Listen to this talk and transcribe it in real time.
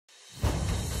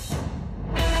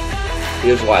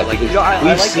Here's why. Because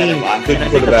we've seen good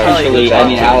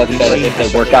quarterbacks. Alex said if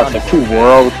they work out, they're two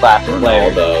world-class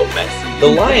players. The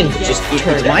Lions just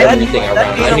turned everything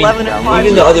around.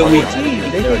 Even the other week.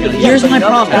 Here's my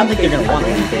problem. I don't think they're going to want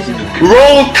it.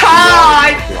 Roll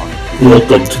Tide!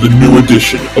 Welcome to the new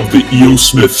edition of the E.O.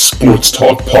 Smith Sports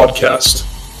Talk Podcast.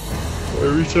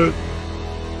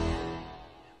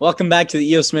 Welcome back to the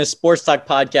E.O. Smith Sports Talk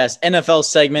Podcast NFL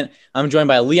segment. I'm joined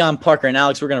by Leon, Parker, and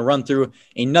Alex. We're going to run through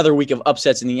another week of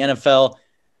upsets in the NFL,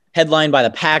 headlined by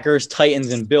the Packers,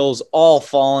 Titans, and Bills all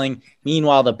falling.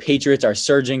 Meanwhile, the Patriots are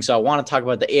surging. So I want to talk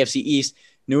about the AFC East.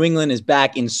 New England is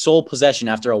back in sole possession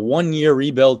after a one-year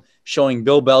rebuild, showing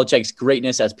Bill Belichick's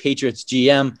greatness as Patriots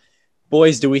GM.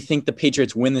 Boys, do we think the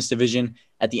Patriots win this division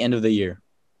at the end of the year?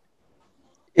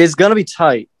 It's going to be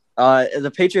tight.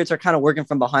 The Patriots are kind of working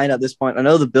from behind at this point. I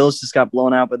know the Bills just got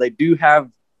blown out, but I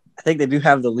think they do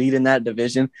have the lead in that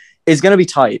division. It's going to be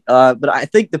tight. But I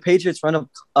think the Patriots run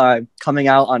up coming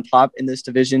out on top in this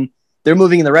division. They're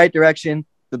moving in the right direction.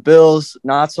 The Bills,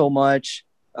 not so much.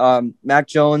 Mac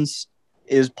Jones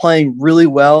is playing really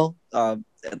well, at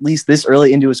least this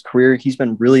early into his career. He's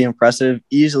been really impressive.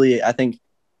 Easily, I think,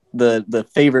 the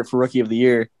favorite for Rookie of the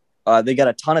Year. They got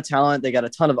a ton of talent. They got a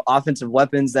ton of offensive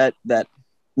weapons that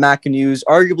Mac can use,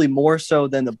 arguably more so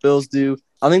than the Bills do.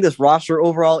 I think this roster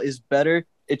overall is better.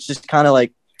 It's just kind of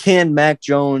like, can Mac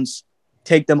Jones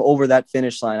take them over that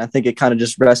finish line? I think it kind of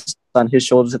just rests on his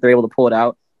shoulders if they're able to pull it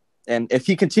out. And if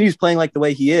he continues playing like the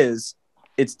way he is,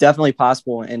 it's definitely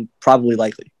possible and probably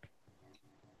likely.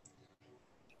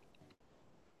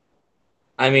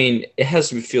 I mean, it has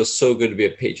to feel so good to be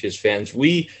a Patriots fan.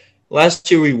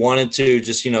 Last year, we wanted to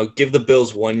just, give the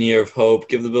Bills 1 year of hope,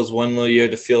 give the Bills one little year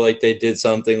to feel like they did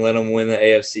something, let them win the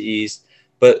AFC East.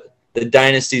 But the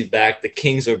dynasty's back. The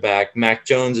Kings are back. Mac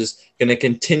Jones is going to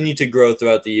continue to grow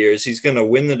throughout the years. He's going to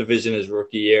win the division his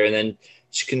rookie year and then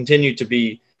continue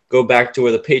to go back to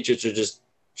where the Patriots are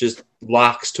just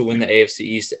locks to win the AFC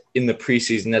East in the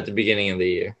preseason at the beginning of the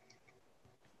year.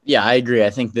 Yeah, I agree. I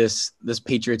think this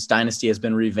Patriots dynasty has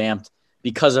been revamped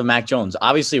because of Mac Jones.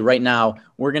 Obviously, right now,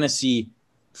 we're going to see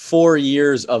 4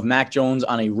 years of Mac Jones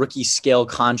on a rookie scale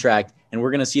contract, and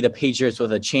we're going to see the Patriots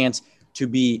with a chance to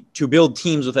build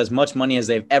teams with as much money as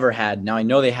they've ever had. Now, I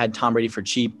know they had Tom Brady for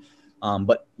cheap,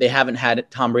 but they haven't had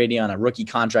Tom Brady on a rookie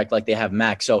contract like they have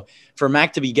Mac. So for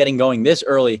Mac to be getting going this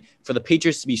early, for the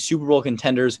Patriots to be Super Bowl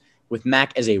contenders with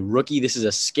Mac as a rookie, this is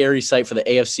a scary sight for the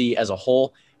AFC as a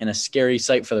whole and a scary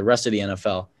sight for the rest of the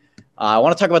NFL. I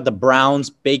want to talk about the Browns,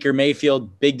 Baker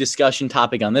Mayfield, big discussion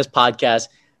topic on this podcast.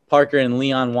 Parker and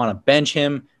Leon want to bench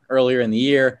him earlier in the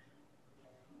year.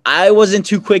 I wasn't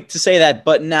too quick to say that,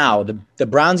 but now the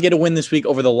Browns get a win this week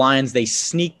over the Lions. They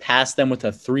sneak past them with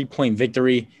a 3-point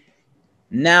victory.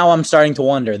 Now I'm starting to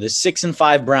wonder, the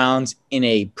 6-5 Browns in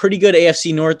a pretty good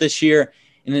AFC North this year,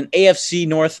 in an AFC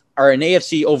North or an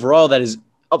AFC overall that is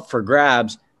up for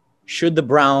grabs, should the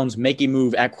Browns make a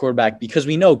move at quarterback? Because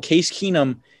we know Case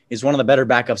Keenum is one of the better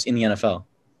backups in the NFL.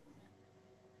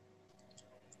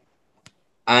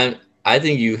 I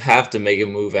think you have to make a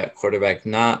move at quarterback,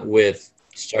 not with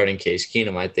starting Case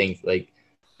Keenum. I think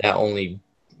that only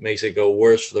makes it go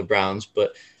worse for the Browns.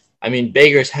 But I mean,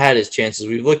 Baker's had his chances.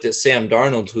 We've looked at Sam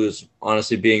Darnold, who's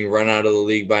honestly being run out of the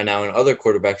league by now, and other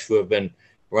quarterbacks who have been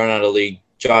run out of the league,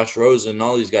 Josh Rosen,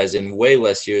 all these guys in way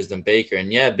less years than Baker.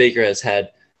 And yeah, Baker has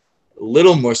had a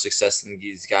little more success than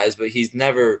these guys, but he's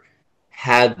never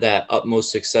had that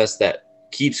utmost success that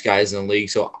keeps guys in the league.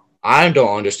 So I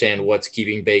don't understand what's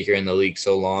keeping Baker in the league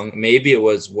so long. Maybe it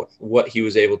was what he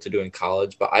was able to do in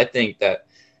college, but I think that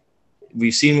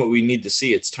we've seen what we need to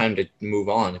see. It's time to move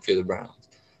on if you're the Browns.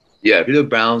 Yeah, if you're the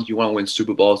Browns, you want to win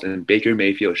Super Bowls, and Baker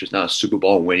Mayfield is just not a Super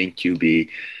Bowl winning QB.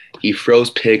 He throws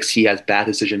picks. He has bad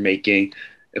decision-making.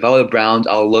 If I were the Browns,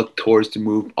 I'll look towards to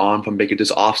move on from Baker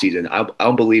this offseason. I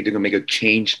don't believe they're going to make a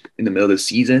change in the middle of the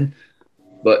season.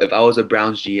 But if I was a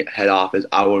Browns head office,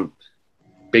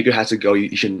 Baker has to go.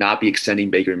 You should not be extending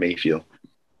Baker Mayfield.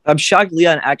 I'm shocked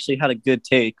Leon actually had a good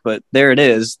take, but there it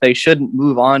is. They shouldn't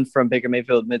move on from Baker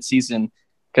Mayfield midseason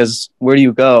because where do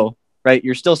you go, right?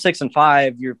 You're still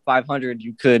 6-5. You're 500.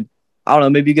 You could, I don't know,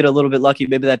 maybe you get a little bit lucky.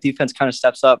 Maybe that defense kind of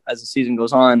steps up as the season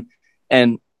goes on,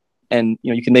 and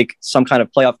you can make some kind of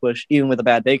playoff push even with a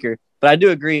bad Baker. But I do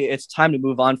agree it's time to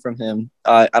move on from him.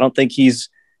 I don't think he's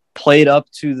played up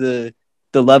to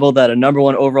the level that a number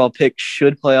one overall pick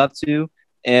should play up to.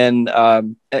 And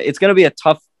it's going to be a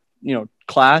tough,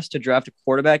 class to draft a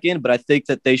quarterback in, but I think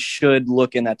that they should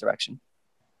look in that direction.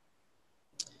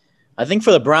 I think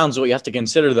for the Browns, what you have to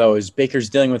consider, though, is Baker's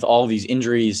dealing with all these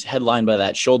injuries headlined by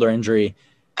that shoulder injury.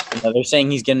 They're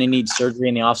saying he's going to need surgery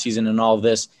in the offseason and all of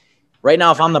this. right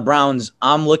now, if I'm the Browns,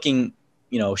 I'm looking,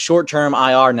 short-term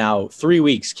IR now, 3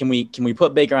 weeks. Can we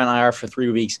put Baker on IR for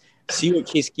 3 weeks, see what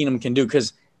Case Keenum can do?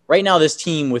 Because right now this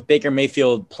team with Baker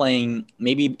Mayfield playing,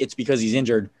 maybe it's because he's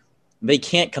injured, they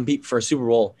can't compete for a Super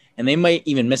Bowl, and they might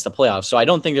even miss the playoffs. So I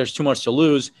don't think there's too much to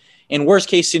lose. In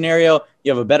worst-case scenario,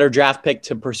 you have a better draft pick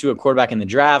to pursue a quarterback in the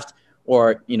draft,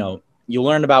 or, you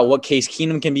learn about what Case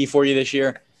Keenum can be for you this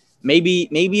year. Maybe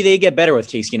they get better with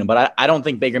Case Keenum, but I don't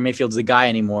think Baker Mayfield's the guy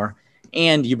anymore.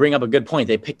 And you bring up a good point.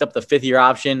 They picked up the fifth-year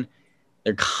option.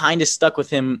 They're kind of stuck with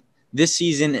him this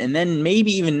season and then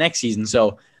maybe even next season.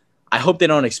 So I hope they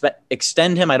don't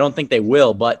extend him. I don't think they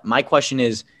will. But my question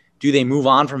is, do they move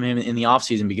on from him in the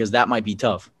offseason? Because that might be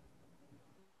tough.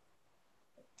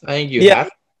 I think you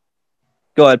have.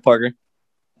 Go ahead, Parker.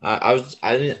 I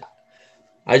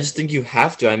just think you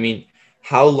have to. I mean,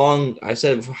 how long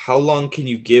can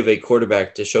you give a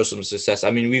quarterback to show some success?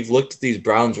 I mean, we've looked at this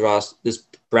Browns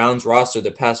roster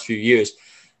the past few years.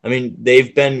 I mean,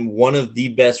 they've been one of the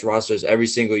best rosters every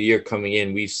single year coming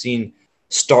in. We've seen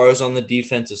stars on the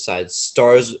defensive side,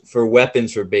 stars for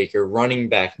weapons for Baker, running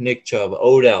back, Nick Chubb,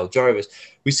 Odell, Jarvis.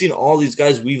 We've seen all these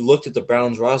guys. We've looked at the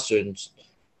Browns roster and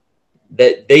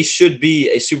that they should be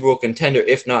a Super Bowl contender,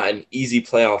 if not an easy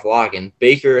playoff lock. And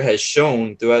Baker has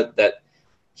shown throughout that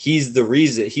he's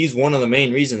one of the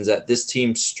main reasons that this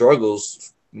team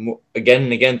struggles again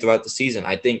and again throughout the season.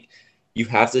 I think you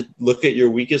have to look at your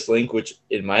weakest link, which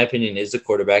in my opinion is the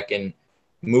quarterback, and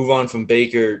move on from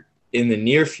Baker in the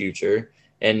near future.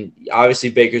 And obviously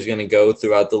Baker's going to go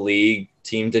throughout the league,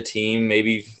 team to team,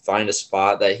 maybe find a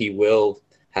spot that he will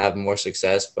have more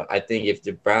success. But I think if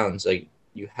the Browns,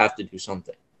 you have to do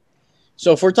something.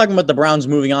 So if we're talking about the Browns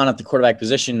moving on at the quarterback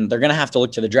position, they're going to have to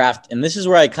look to the draft. And this is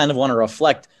where I kind of want to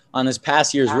reflect on this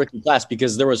past year's rookie class,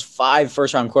 because there was 5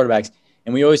 first-round quarterbacks.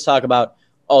 And we always talk about,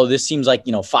 this seems like,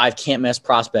 5 can't-miss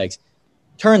prospects.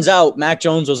 Turns out Mac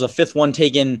Jones was the 5th one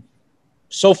taken.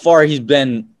 So far he's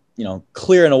been,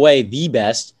 clear and away the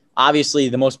best. Obviously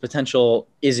the most potential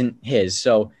isn't his.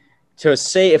 So to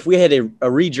say if we had a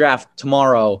redraft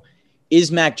tomorrow, is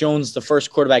Mac Jones the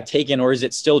first quarterback taken, or is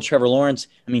it still Trevor Lawrence?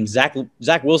 I mean, Zach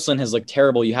Wilson has looked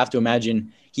terrible. You have to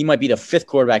imagine he might be the 5th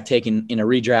quarterback taken in a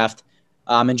redraft.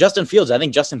 And Justin Fields, I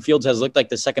think Justin Fields has looked like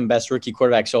the 2nd best rookie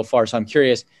quarterback so far. So I'm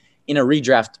curious, in a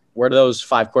redraft, where do those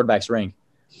 5 quarterbacks rank?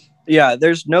 Yeah,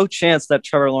 there's no chance that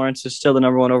Trevor Lawrence is still the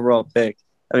number 1 overall pick.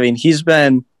 I mean,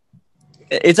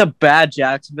 it's a bad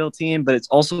Jacksonville team, but it's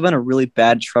also been a really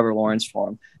bad Trevor Lawrence for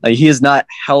him. He has not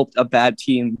helped a bad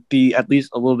team be at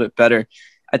least a little bit better.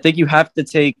 I think you have to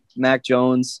take Mac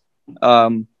Jones.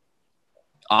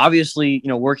 Obviously,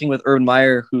 working with Urban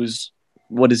Meyer,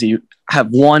 have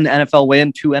 1 NFL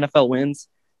win, 2 NFL wins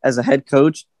as a head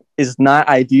coach is not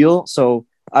ideal. So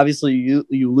obviously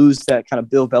you lose that kind of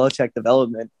Bill Belichick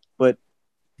development, but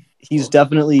he's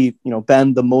definitely,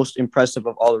 been the most impressive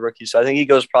of all the rookies. So I think he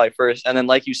goes probably first. And then,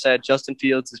 like you said, Justin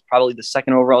Fields is probably the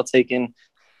 2nd overall taken.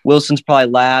 Wilson's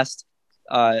probably last.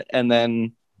 And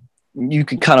then you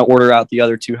can kind of order out the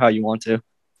other 2 how you want to.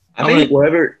 I think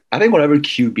whatever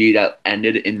QB that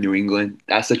ended in New England,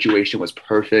 that situation was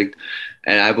perfect.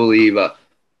 And I believe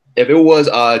if it was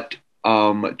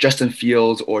Justin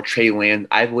Fields or Trey Lance,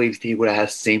 I believe he would have had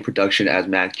the same production as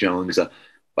Mac Jones.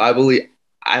 But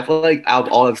I feel like out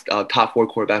of all of top 4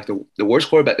 quarterbacks, the worst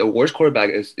quarterback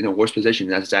is in a worse position.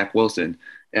 That's Zach Wilson,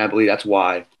 and I believe that's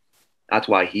why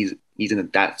he's in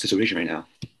that situation right now.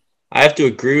 I have to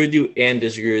agree with you and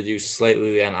disagree with you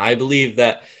slightly, and I believe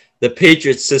that the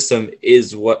Patriots system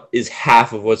is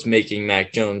half of what's making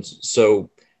Mac Jones so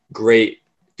great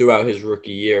throughout his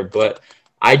rookie year. But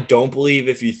I don't believe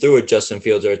if you threw a Justin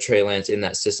Fields or a Trey Lance in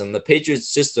that system, the Patriots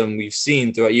system we've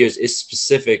seen throughout years is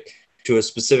specific to a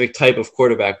specific type of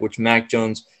quarterback, which Mac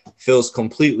Jones fills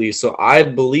completely. So I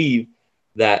believe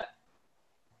that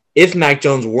if Mac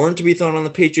Jones weren't to be thrown on the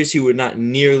Patriots, he would not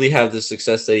nearly have the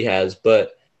success that he has.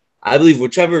 But I believe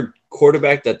whichever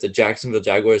quarterback that the Jacksonville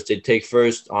Jaguars did take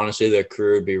first, honestly, their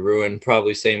career would be ruined.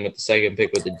 Probably same with the 2nd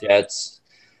pick with the Jets.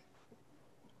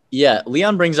 Yeah,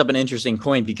 Leon brings up an interesting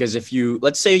point, because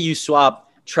let's say you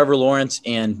swap Trevor Lawrence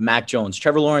and Mac Jones.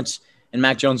 Trevor Lawrence and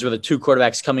Mac Jones were the 2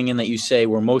 quarterbacks coming in that you say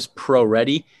were most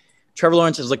pro-ready. Trevor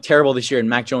Lawrence has looked terrible this year, and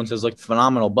Mac Jones has looked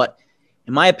phenomenal. But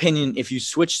in my opinion, if you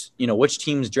switch, which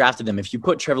teams drafted them, if you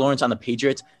put Trevor Lawrence on the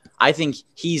Patriots, I think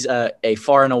he's a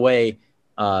far and away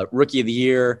rookie of the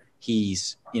year.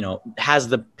 He's, has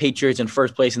the Patriots in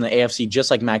first place in the AFC,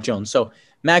 just like Mac Jones. So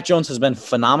Mac Jones has been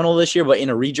phenomenal this year, but in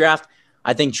a redraft,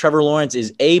 I think Trevor Lawrence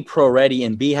is A, pro-ready,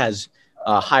 and B, has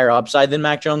a higher upside than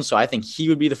Mac Jones. So I think he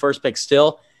would be the first pick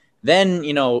still. Then,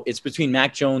 it's between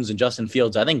Mac Jones and Justin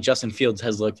Fields. I think Justin Fields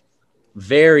has looked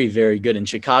very, very good in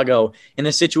Chicago. In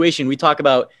a situation, we talk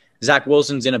about Zach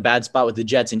Wilson's in a bad spot with the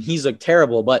Jets, and he's looked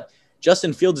terrible, but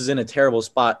Justin Fields is in a terrible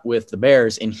spot with the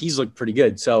Bears, and he's looked pretty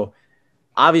good. So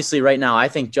obviously right now, I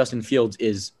think Justin Fields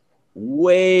is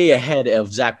way ahead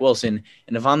of Zach Wilson.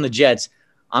 And if I'm the Jets,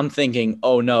 I'm thinking,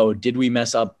 oh no, did we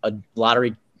mess up a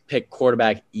lottery pick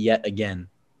quarterback yet again?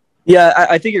 Yeah,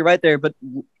 I think you're right there. But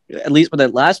at least with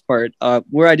that last part,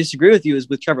 where I disagree with you is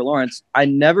with Trevor Lawrence. I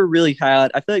never really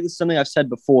had, I feel like this is something I've said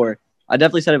before. I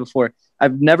definitely said it before.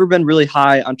 I've never been really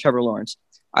high on Trevor Lawrence.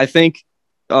 I think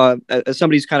as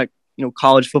somebody who's kind of,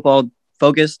 college football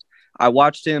focused, I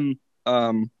watched him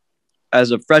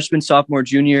as a freshman, sophomore,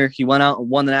 junior. He went out and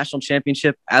won the national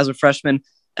championship as a freshman.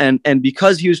 And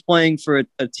because he was playing for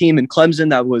a team in Clemson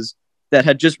that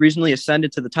had just recently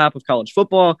ascended to the top of college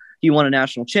football, he won a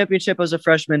national championship as a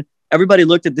freshman. Everybody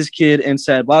looked at this kid and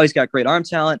said, wow, he's got great arm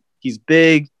talent. He's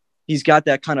big. He's got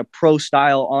that kind of pro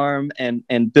style arm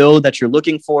and build that you're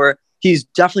looking for. He's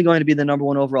definitely going to be the number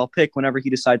one overall pick whenever he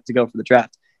decides to go for the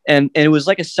draft. And it was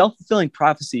like a self-fulfilling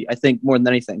prophecy, I think, more than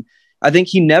anything. I think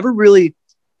he never really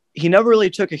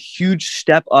took a huge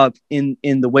step up in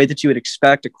the way that you would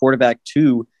expect a quarterback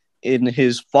to in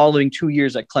his following 2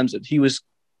 years at Clemson. He was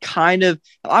kind of,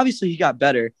 obviously he got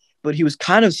better, but he was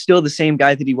kind of still the same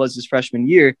guy that he was his freshman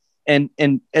year. And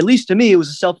at least to me, it was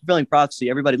a self-fulfilling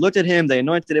prophecy. Everybody looked at him. They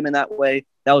anointed him in that way.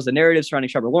 That was the narrative surrounding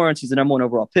Trevor Lawrence. He's the number one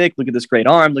overall pick. Look at this great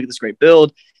arm. Look at this great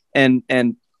build. And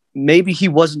maybe he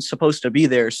wasn't supposed to be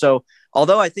there. So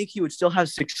although I think he would still have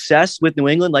success with New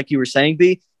England, like you were saying,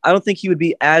 B, I don't think he would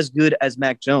be as good as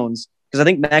Mac Jones, because I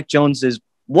think Mac Jones is,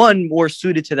 one, more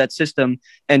suited to that system,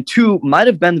 and two, might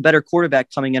have been the better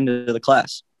quarterback coming into the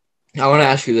class. I want to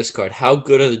ask you this, Card. How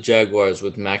good are the Jaguars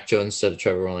with Mac Jones instead of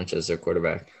Trevor Lawrence as their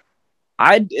quarterback?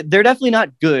 They're definitely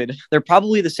not good. They're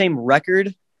probably the same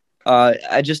record.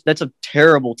 That's a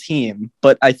terrible team,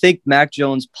 but I think Mac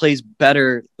Jones plays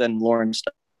better than Lawrence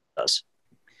does.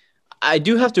 I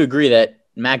do have to agree that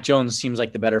Mac Jones seems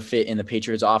like the better fit in the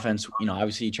Patriots offense.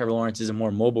 Obviously Trevor Lawrence is a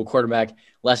more mobile quarterback,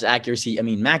 less accuracy. I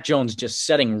mean, Mac Jones just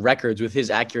setting records with his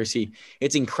accuracy.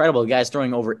 It's incredible. The guy's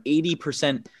throwing over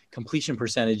 80% completion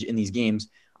percentage in these games.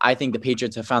 I think the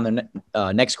Patriots have found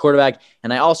their next quarterback,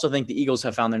 and I also think the Eagles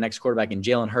have found their next quarterback in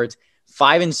Jalen Hurts.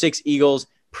 5-6 Eagles,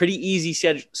 pretty easy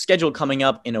schedule coming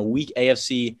up in a weak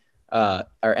AFC or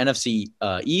NFC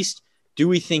East. Do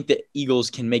we think that Eagles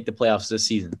can make the playoffs this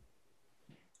season?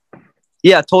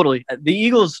 Yeah, totally. The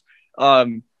Eagles,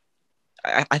 I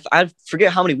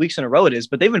forget how many weeks in a row it is,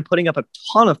 but they've been putting up a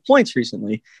ton of points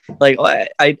recently. Like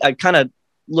I kind of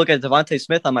look at Devontae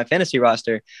Smith on my fantasy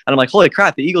roster, and I'm like, holy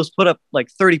crap, the Eagles put up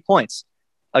like 30 points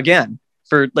again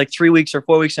for like 3 weeks or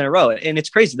 4 weeks in a row. And it's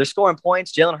crazy. They're scoring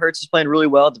points. Jalen Hurts is playing really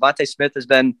well. Devontae Smith has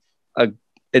been,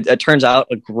 it turns out,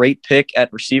 a great pick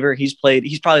at receiver. He's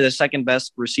probably the second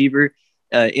best receiver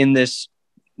in this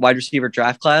wide receiver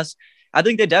draft class. I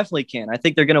think they definitely can. I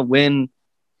think they're going to win.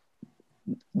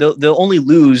 They'll only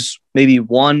lose maybe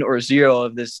 1 or 0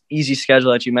 of this easy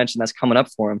schedule that you mentioned that's coming up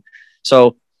for them.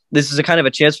 So this is a kind of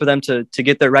a chance for them to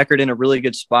get their record in a really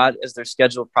good spot as their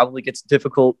schedule probably gets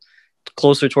difficult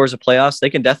closer towards the playoffs. They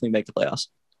can definitely make the playoffs.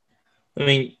 I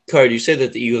mean, Card, you say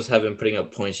that the Eagles have been putting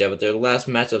up points, but their last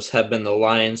matchups have been the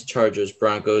Lions, Chargers,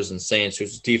 Broncos, and Saints,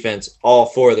 whose defense, all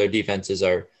 4 of their defenses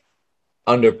are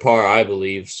under par, I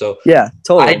believe. So yeah,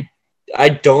 totally. I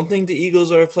don't think the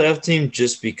Eagles are a playoff team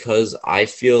just because I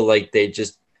feel like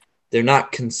they're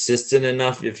not consistent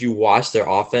enough. If you watch their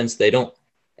offense, they don't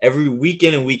every week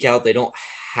in and week out, they don't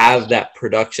have that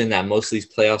production that most of these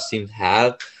playoff teams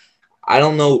have. I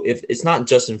don't know if it's not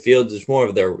Justin Fields. It's more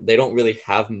of they don't really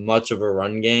have much of a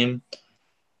run game.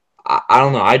 I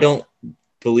don't know. I don't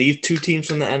believe 2 teams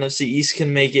from the NFC East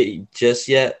can make it just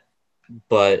yet,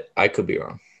 but I could be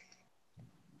wrong.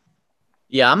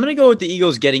 Yeah, I'm going to go with the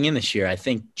Eagles getting in this year. I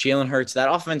think Jalen Hurts, that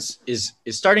offense is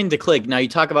starting to click. Now, you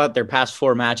talk about their past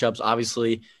 4 matchups.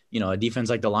 Obviously, a defense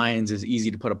like the Lions is easy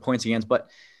to put up points against. But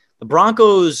the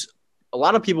Broncos, a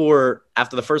lot of people were,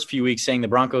 after the first few weeks, saying the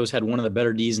Broncos had one of the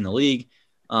better Ds in the league.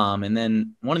 And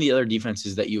then one of the other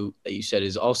defenses that you said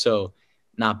is also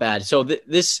not bad. So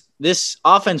this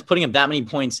offense putting up that many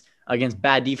points against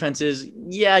bad defenses,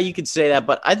 yeah, you could say that,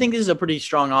 but I think this is a pretty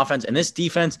strong offense, and this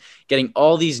defense getting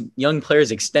all these young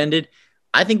players extended,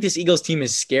 I think this Eagles team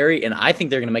is scary, and I think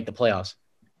they're going to make the playoffs.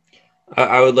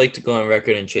 I would like to go on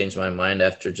record and change my mind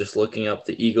after just looking up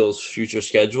the Eagles' future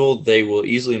schedule. They will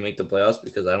easily make the playoffs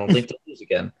because I don't think they'll lose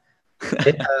again.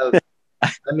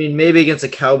 Maybe against the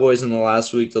Cowboys in the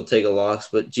last week they'll take a loss,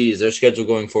 but geez, their schedule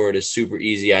going forward is super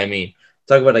easy. I mean,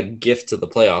 talk about a gift to the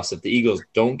playoffs. If the Eagles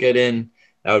don't get in,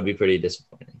 that would be pretty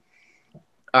disappointing.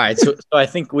 All right, so I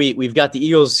think we've got the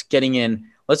Eagles getting in.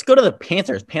 Let's go to the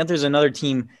Panthers. Panthers, another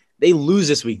team. They lose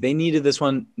this week. They needed this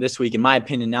one this week, in my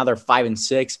opinion. Now they're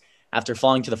 5-6 after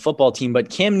falling to the football team. But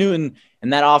Cam Newton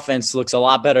and that offense looks a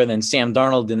lot better than Sam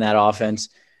Darnold in that offense.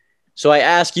 So I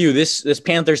ask you, this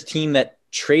Panthers team that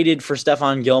traded for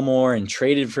Stephon Gilmore and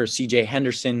traded for C.J.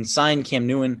 Henderson, signed Cam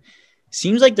Newton,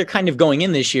 seems like they're kind of going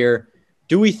in this year.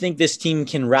 Do we think this team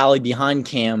can rally behind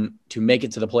Cam to make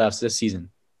it to the playoffs this season?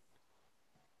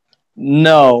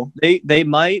 No, they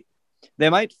might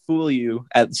fool you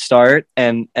at the start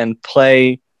and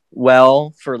play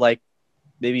well for like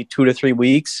maybe 2 to 3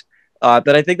 weeks.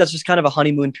 But I think that's just kind of a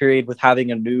honeymoon period with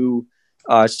having a new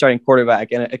starting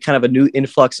quarterback and a kind of a new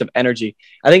influx of energy.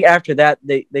 I think after that,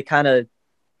 they kind of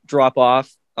drop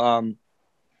off.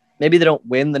 Maybe they don't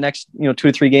win the next 2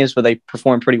 to 3 games, but they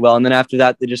perform pretty well. And then after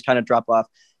that, they just kind of drop off.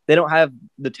 They don't have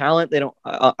the talent. They don't,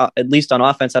 at least on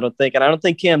offense, I don't think. And I don't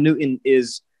think Cam Newton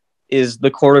is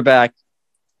the quarterback.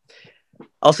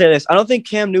 I'll say this. I don't think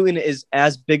Cam Newton is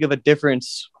as big of a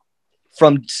difference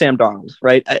from Sam Darnold,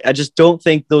 right? I just don't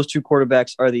think those two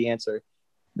quarterbacks are the answer.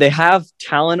 They have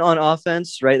talent on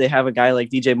offense, right? They have a guy like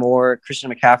DJ Moore,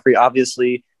 Christian McCaffrey,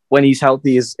 obviously, when he's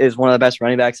healthy, is one of the best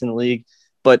running backs in the league.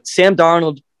 But Sam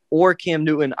Darnold or Cam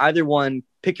Newton, either one,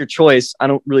 pick your choice. I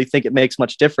don't really think it makes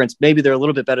much difference. Maybe they're a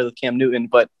little bit better than Cam Newton,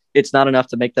 but it's not enough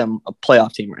to make them a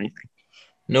playoff team or anything.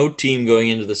 No team going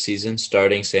into the season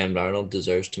starting Sam Darnold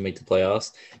deserves to make the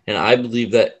playoffs. And I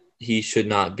believe that he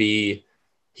shouldn't be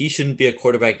a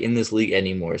quarterback in this league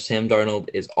anymore. Sam Darnold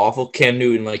is awful. Cam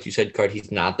Newton, like you said, Card,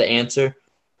 he's not the answer,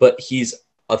 but he's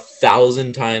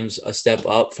 1,000 times a step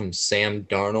up from Sam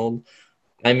Darnold.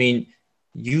 I mean,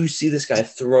 you see this guy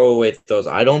throw away throws.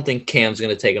 I don't think Cam's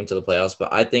going to take him to the playoffs,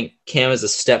 but I think Cam is a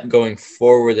step going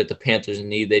forward that the Panthers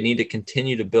need. They need to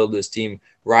continue to build this team,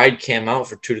 ride Cam out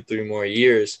for 2 to 3 more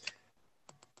years.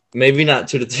 Maybe not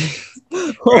 2 to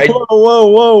 3.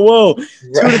 Whoa. 2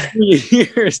 to 3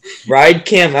 years. Ride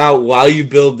Cam out while you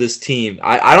build this team.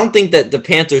 I don't think that the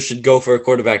Panthers should go for a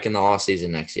quarterback in the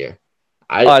offseason next year.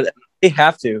 They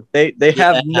have to. They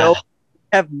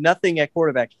have nothing at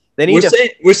quarterback.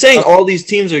 We're saying all these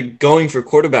teams are going for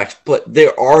quarterbacks, but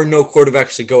there are no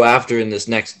quarterbacks to go after in this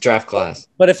next draft class.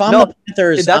 But if I'm the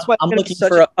Panthers, that's why I'm looking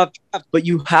for a tough draft. But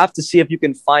you have to see if you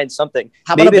can find something.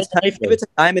 Maybe it's a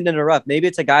diamond in the rough. Maybe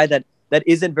it's a guy that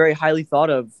isn't very highly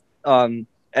thought of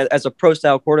as a pro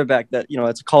style quarterback. That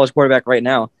it's a college quarterback right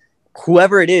now.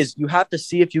 Whoever it is, you have to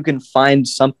see if you can find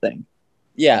something.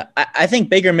 Yeah, I think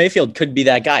Baker Mayfield could be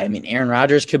that guy. I mean, Aaron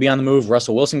Rodgers could be on the move.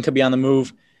 Russell Wilson could be on the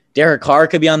move. Derek Carr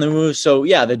could be on the move. So,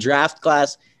 yeah, the draft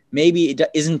class maybe it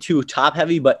isn't too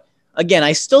top-heavy. But, again,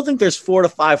 I still think there's 4 to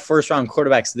 5 first-round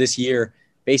quarterbacks this year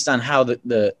based on how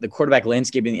the quarterback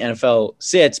landscape in the NFL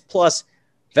sits. Plus,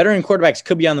 veteran quarterbacks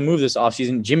could be on the move this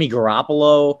offseason. Jimmy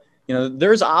Garoppolo.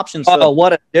 There's options.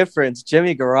 What a difference.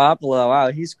 Jimmy Garoppolo.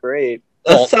 Wow, he's great.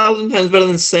 1,000 times better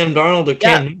than Sam Darnold or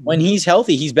Cam Newton. When he's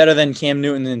healthy, he's better than Cam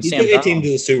Newton and Sam Darnold. He took a team to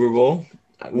the Super Bowl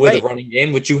with a running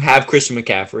game, which you have Christian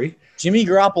McCaffrey. Jimmy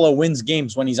Garoppolo wins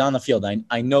games when he's on the field.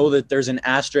 I know that there's an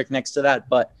asterisk next to that,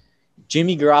 but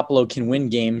Jimmy Garoppolo can win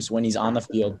games when he's on the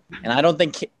field. And I don't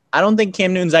think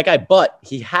Cam Newton's that guy, but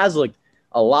he has looked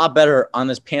a lot better on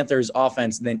this Panthers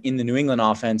offense than in the New England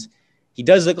offense. He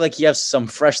does look like he has some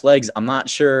fresh legs. I'm not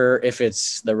sure if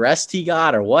it's the rest he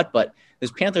got or what, but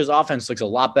this Panthers offense looks a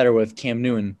lot better with Cam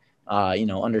Newton,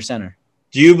 under center.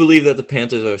 Do you believe that the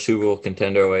Panthers are a Super Bowl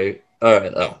contender away,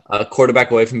 a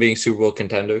quarterback away from being Super Bowl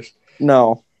contenders?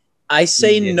 No. I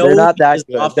say no. They're not that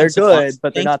good. They're good,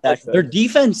 but they're not that good. Their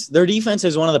defense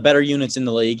is one of the better units in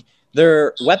the league.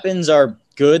 Their weapons are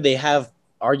good. They have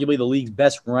arguably the league's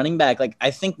best running back. Like, I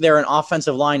think they're an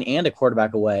offensive line and a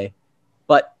quarterback away.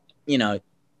 But, to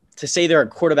say they're a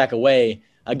quarterback away,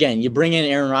 again, you bring in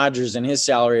Aaron Rodgers and his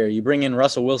salary, or you bring in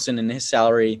Russell Wilson and his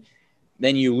salary,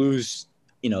 then you lose,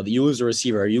 you lose a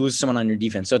receiver, or you lose someone on your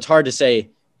defense. So it's hard to say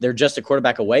they're just a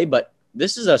quarterback away, but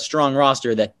this is a strong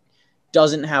roster that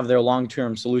doesn't have their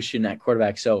long-term solution at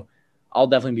quarterback. So I'll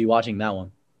definitely be watching that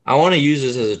one. I want to use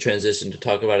this as a transition to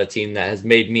talk about a team that has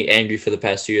made me angry for the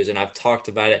past 2 years, and I've talked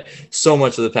about it so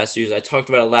much for the past 2 years. I talked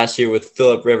about it last year with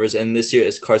Phillip Rivers, and this year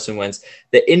is Carson Wentz.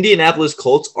 The Indianapolis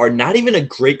Colts are not even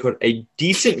a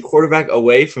decent quarterback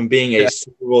away from being a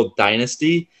Super Bowl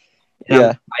dynasty.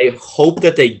 And I hope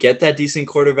that they get that decent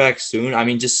quarterback soon. I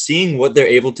mean, just seeing what they're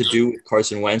able to do with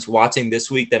Carson Wentz, watching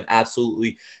this week them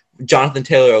Jonathan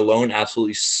Taylor alone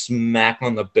absolutely smack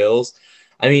on the Bills.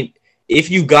 I mean, if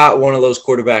you got one of those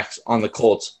quarterbacks on the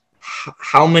Colts,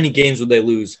 how many games would they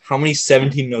lose? How many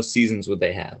 17-0 seasons would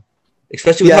they have?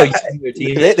 Especially with how you see their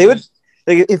team. They would,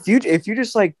 like, if you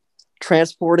just like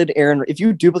transported if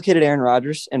you duplicated Aaron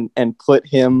Rodgers and put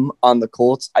him on the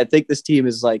Colts, I think this team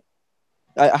is like,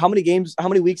 how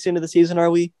many weeks into the season are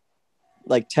we?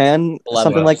 Like 10, 11.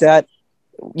 something like that.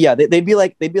 Yeah, they'd be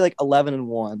like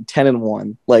 11-1,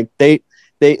 10-1. Like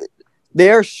they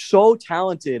are so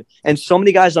talented, and so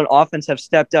many guys on offense have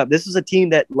stepped up. This is a team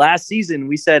that last season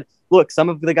we said, look, some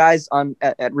of the guys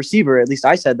at receiver, at least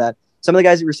I said that, some of the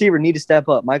guys at receiver need to step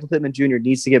up. Michael Pittman Jr.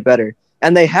 needs to get better,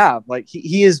 and they have. Like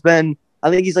he has been, I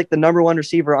think he's like the number one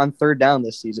receiver on third down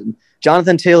this season.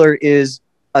 Jonathan Taylor is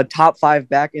a top 5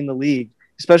 back in the league,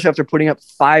 especially after putting up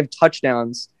 5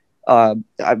 touchdowns. I'm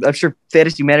sure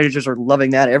fantasy managers are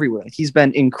loving that everywhere. Like, he's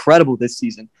been incredible this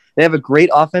season. They have a great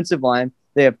offensive line.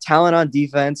 They have talent on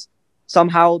defense.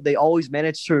 Somehow they always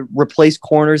manage to replace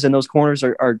corners, and those corners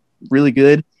are really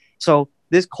good. So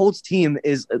this Colts team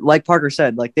is, like Parker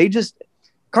said, like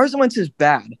Carson Wentz is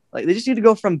bad. Like they just need to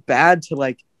go from bad to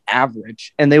like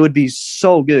average, and they would be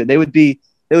so good. They would be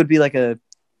like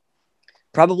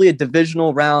probably a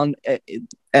divisional round.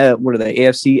 What are they?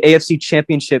 AFC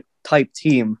championship type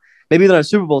team. Maybe they're not a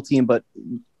Super Bowl team, but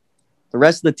the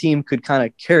rest of the team could kind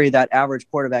of carry that average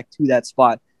quarterback to that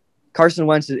spot. Carson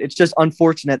Wentz, it's just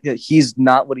unfortunate that he's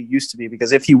not what he used to be,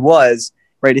 because if he was,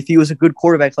 right, if he was a good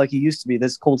quarterback like he used to be,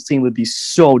 this Colts team would be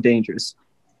so dangerous.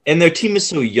 And their team is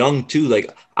so young, too.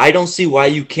 Like, I don't see why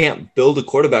you can't build a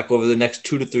quarterback over the next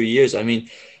 2 to 3 years. I mean,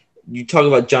 you talk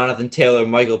about Jonathan Taylor,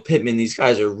 Michael Pittman. These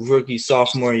guys are rookie,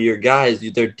 sophomore year guys.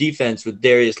 Their defense with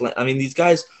Darius. I mean, these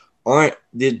guys aren't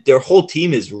 – their whole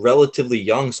team is relatively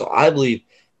young. So I believe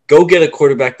go get a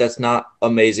quarterback that's not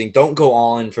amazing. Don't go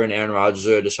all in for an Aaron Rodgers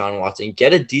or a Deshaun Watson.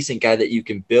 Get a decent guy that you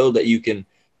can build, that you can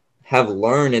have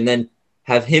learn, and then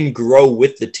have him grow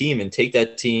with the team and take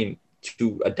that team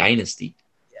to a dynasty.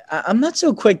 I'm not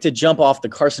so quick to jump off the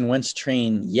Carson Wentz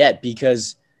train yet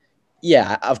because,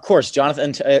 yeah, of course,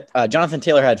 Jonathan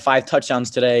Taylor had 5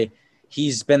 touchdowns today.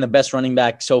 He's been the best running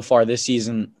back so far this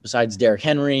season besides Derrick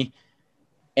Henry.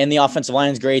 And the offensive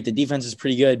line is great. The defense is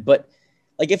pretty good. But,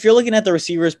 like, if you're looking at the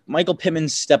receivers, Michael Pittman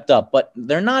stepped up. But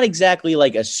they're not exactly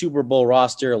like a Super Bowl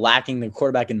roster lacking the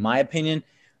quarterback, in my opinion.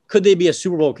 Could they be a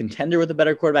Super Bowl contender with a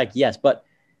better quarterback? Yes. But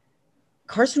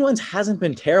Carson Wentz hasn't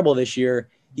been terrible this year.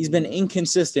 He's been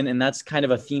inconsistent, and that's kind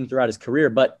of a theme throughout his career.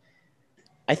 But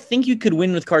I think you could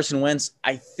win with Carson Wentz.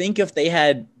 I think if they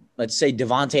had, let's say,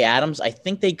 Devontae Adams, I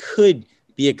think they could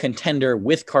be a contender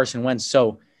with Carson Wentz.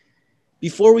 So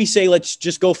before we say let's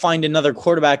just go find another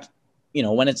quarterback, you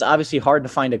know, when it's obviously hard to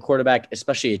find a quarterback,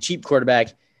 especially a cheap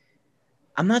quarterback,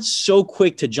 I'm not so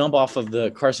quick to jump off of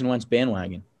the Carson Wentz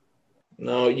bandwagon.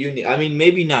 No,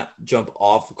 maybe not jump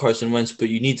off of Carson Wentz, but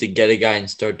you need to get a guy and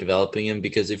start developing him,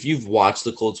 because if you've watched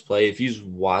the Colts play, if you've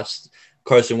watched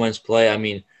Carson Wentz play, I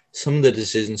mean, some of the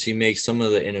decisions he makes, some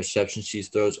of the interceptions he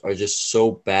throws are just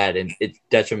so bad, and it's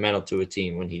detrimental to a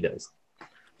team when he does.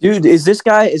 Dude, is this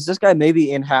guy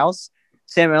maybe in-house?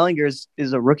 Sam Ehlinger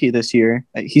is a rookie this year.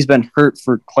 He's been hurt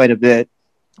for quite a bit.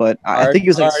 But I think he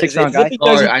was like a 6th-round guy.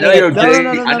 I know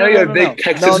you're a big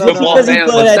Texas football fan.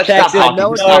 Let's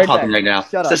stop talking right now.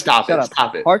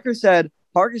 Stop it. Parker said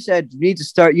you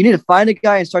need to find a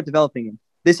guy and start developing him.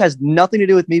 This has nothing to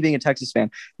do with me being a Texas fan.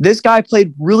 This guy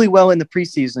played really well in the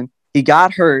preseason. He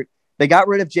got hurt. They got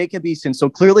rid of Jacob Eason. So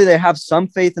clearly they have some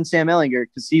faith in Sam Ehlinger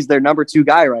because he's their number 2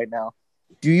 guy right now.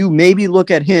 Do you maybe look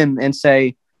at him and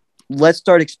say, let's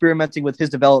start experimenting with his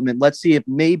development. Let's see if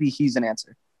maybe he's an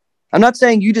answer. I'm not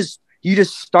saying you just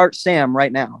start Sam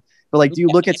right now, but like, do you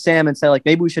look at Sam and say like,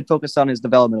 maybe we should focus on his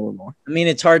development a little more? I mean,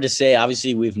 it's hard to say.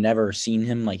 Obviously, we've never seen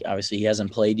him. Like, obviously, he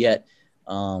hasn't played yet.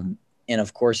 And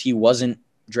of course, he wasn't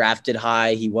drafted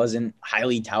high. He wasn't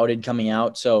highly touted coming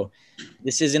out. So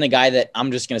this isn't a guy that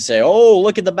I'm just going to say, oh,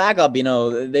 look at the backup. You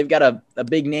know, they've got a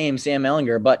big name, Sam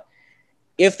Ehlinger. But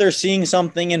if they're seeing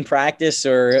something in practice,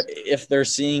 or if they're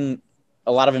seeing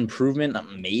a lot of improvement,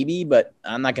 maybe, but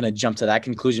I'm not going to jump to that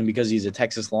conclusion because he's a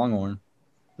Texas Longhorn.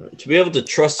 To be able to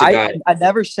trust a guy. I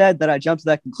never said that I jumped to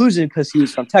that conclusion because he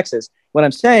was from Texas. What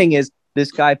I'm saying is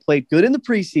this guy played good in the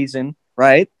preseason,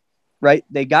 right?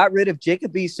 They got rid of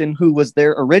Jacob Eason, who was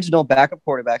their original backup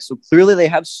quarterback. So clearly they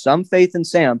have some faith in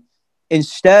Sam.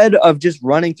 Instead of just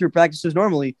running through practices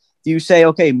normally, do you say,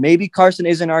 okay, maybe Carson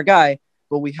isn't our guy,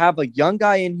 but we have a young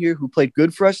guy in here who played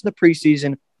good for us in the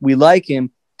preseason. We like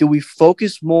him. Do we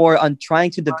focus more on trying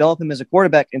to develop him as a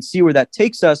quarterback and see where that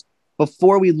takes us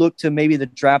before we look to maybe the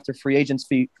draft or free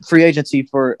agency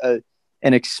for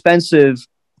an expensive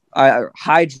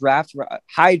high draft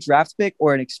pick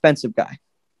or an expensive guy?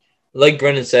 Like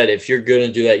Brendan said, if you're going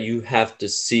to do that, you have to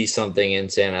see something in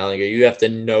Sam Ehlinger. You have to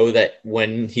know that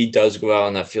when he does go out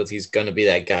on that field, he's going to be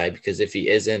that guy, because if he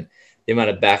isn't, the amount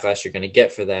of backlash you're going to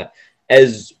get for that.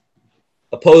 as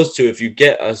opposed to if you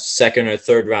get a second or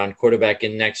third round quarterback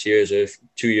in next year's or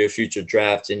 2-year future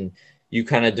draft and you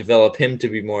kind of develop him to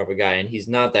be more of a guy and he's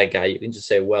not that guy, you can just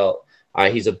say, well, all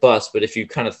right, he's a bust. But if you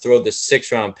kind of throw the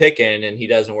 6th round pick in and he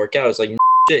doesn't work out, it's like,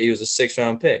 shit, he was a 6th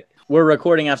round pick. We're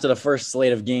recording after the first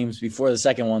slate of games before the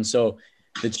second one. So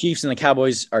the Chiefs and the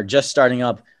Cowboys are just starting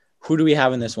up. Who do we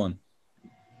have in this one?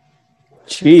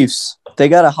 Chiefs. They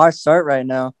got a hot start right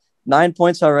now. 9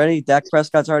 points already. Dak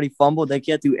Prescott's already fumbled. They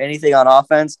can't do anything on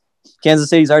offense. Kansas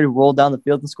City's already rolled down the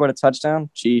field and scored a touchdown.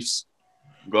 Chiefs.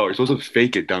 Bro, you're supposed to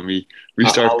fake it, dummy.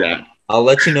 Restart that. I'll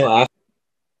let you know after.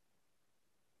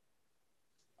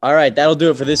 All right, that'll do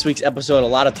it for this week's episode. A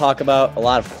lot of talk about, a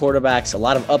lot of quarterbacks, a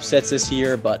lot of upsets this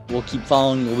year, but we'll keep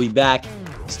following. We'll be back.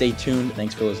 Stay tuned.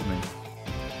 Thanks for listening.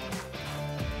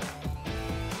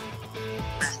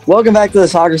 Welcome back to the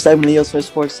soccer segment of the EO Smith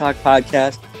Sports Talk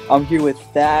podcast. I'm here with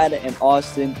Thad and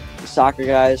Austin, the soccer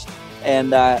guys, and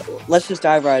let's just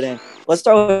dive right in. Let's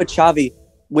start with Xavi.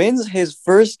 Wins his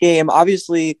first game.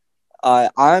 Obviously,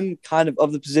 I'm kind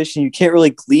of the position you can't really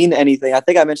glean anything. I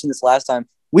think I mentioned this last time.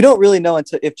 We don't really know if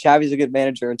Xavi's a good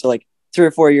manager until like 3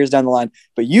 or 4 years down the line.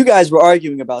 But you guys were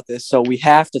arguing about this, so we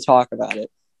have to talk about it.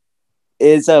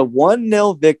 It's a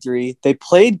 1-0 victory. They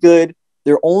played good.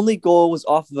 Their only goal was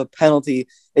off of a penalty.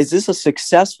 Is this a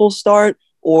successful start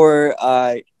or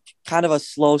kind of a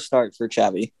slow start for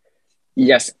Xavi?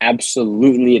 Yes,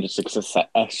 absolutely. It's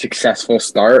a successful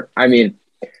start. I mean,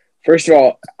 first of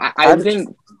all, I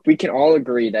think we can all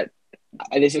agree that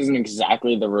this isn't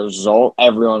exactly the result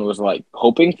everyone was like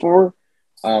hoping for.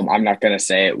 I'm not going to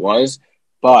say it was,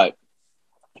 but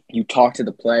you talk to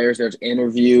the players, there's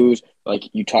interviews, like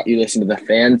you listen to the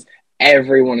fans.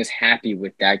 Everyone is happy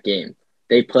with that game.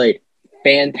 They played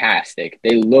fantastic.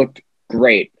 They looked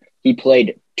great. He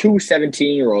played 2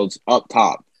 17-year-olds up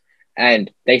top,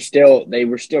 and they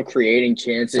were still creating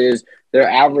chances. Their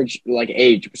average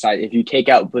age, besides if you take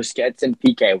out Busquets and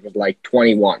Piqué, was like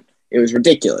 21. It was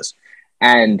ridiculous,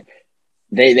 and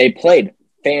they played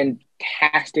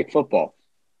fantastic football.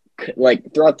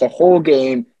 Like throughout the whole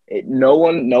game, no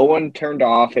one turned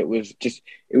off. It was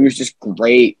just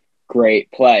great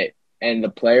play, and the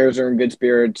players are in good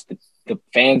spirits. The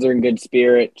fans are in good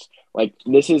spirits. Like,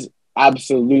 this is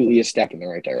absolutely a step in the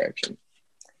right direction.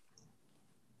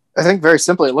 I think very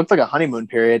simply, it looked like a honeymoon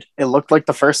period. It looked like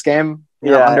the first game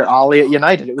under Ollie at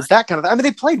United. It was that kind of thing. I mean,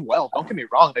 they played well. Don't get me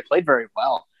wrong. They played very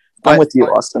well. I'm with you,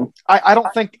 Austin. I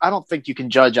don't think you can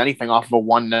judge anything off of a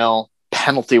 1-0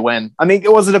 penalty win. I mean,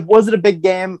 was it a big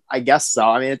game? I guess so.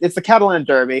 I mean, it's the Catalan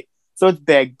Derby, so it's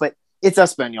big, but it's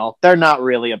Espanyol. They're not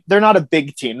a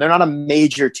big team. They're not a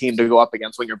major team to go up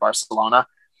against when you're Barcelona.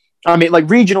 I mean, like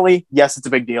regionally, yes, it's a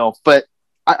big deal, but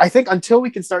I think until we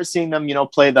can start seeing them,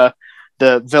 play the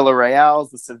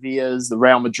Villarreals, the Sevillas, the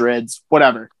Real Madrids,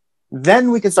 whatever, then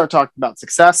we can start talking about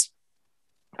success.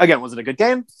 Again, was it a good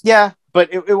game? Yeah,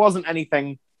 but it wasn't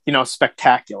anything,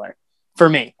 spectacular for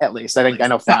me, at least. I think I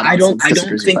know. I don't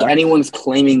think anyone's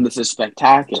claiming this is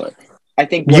spectacular. I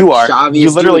think you are. Xavi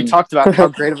you literally talked about how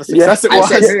great of a success it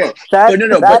was.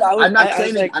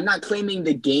 I'm not claiming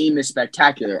the game is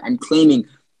spectacular. I'm claiming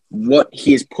what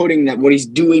he's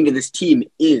doing to this team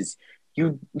is.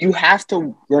 You have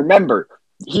to remember,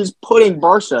 he's putting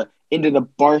Barca into the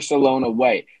Barcelona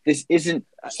way. This isn't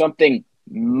something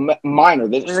minor.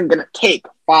 This isn't going to take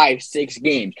 5-6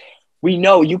 games. We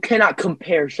know you cannot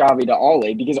compare Xavi to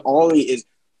Ole because Ole is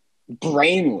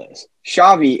brainless.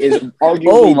 Xavi is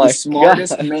arguably the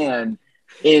smartest man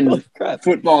in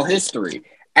football history.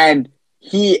 And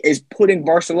he is putting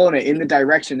Barcelona in the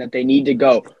direction that they need to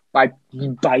go by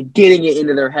getting it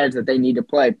into their heads that they need to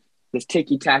play this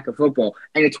tiki-taka football.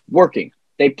 And it's working.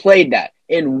 They played that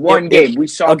in one game. We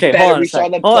saw better. We saw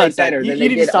them play better than they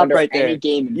did under any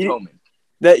game in Koeman.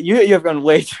 That you have gone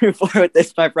way too far with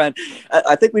this, my friend.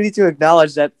 I think we need to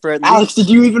acknowledge that for Alex, did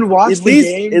you even watch the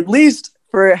game? At least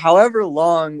for however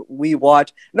long we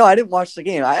watched. No, I didn't watch the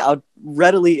game. I'll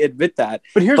readily admit that.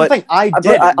 But here's the thing. I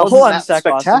did. Hold on a sec,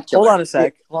 Austin. Hold on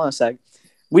a sec.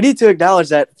 We need to acknowledge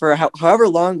that for however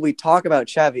long we talk about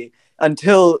Xavi,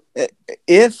 until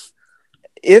if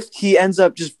he ends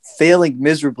up just failing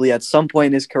miserably at some point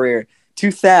in his career,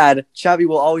 to Thad, Xavi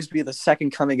will always be the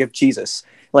second coming of Jesus.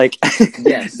 Like,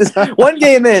 yes. One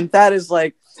game in, Thad is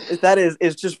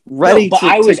just ready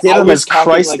to give him as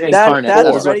Christ incarnate.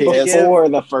 That is ready before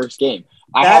the first game.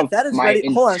 That is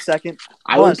ready. Hold on a second.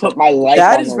 I will put my life.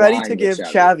 That is ready to give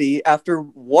Xavi, after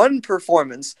one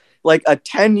performance, like a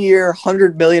 10-year,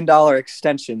 $100 million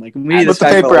extension. Like we need Put this the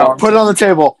guy for paper a out. long Put it on the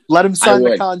table. Let him I sign the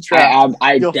would. contract.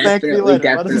 I You'll thank me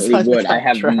later. Let him sign the would. I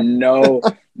have contract. no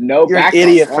You're an backup.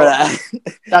 idiot for that.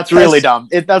 That's really dumb.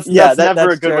 That's never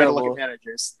that's a good way to look terrible. at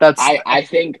managers. That's I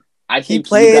think He you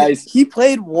guys.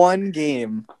 played one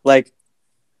game. Like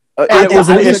and it was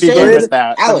an I was iffy game saying- at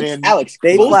that. Alex,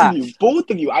 they both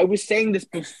of you. I was saying this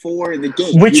before the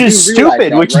game, which You is do realize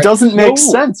stupid, that, which right? doesn't make No,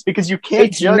 sense because you can't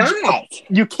It's judge. not.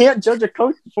 You can't judge a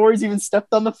coach before he's even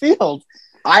stepped on the field.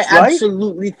 I Right?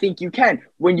 absolutely think you can.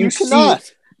 When you see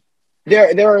cannot.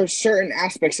 there are certain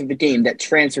aspects of the game that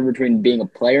transfer between being a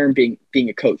player and being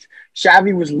a coach.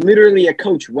 Xavi was literally a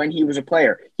coach when he was a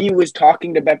player. He was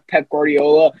talking to Pep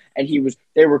Guardiola, and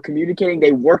they were communicating.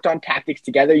 They worked on tactics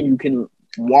together. You can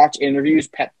watch interviews.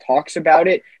 Pep talks about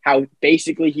it, how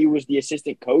basically he was the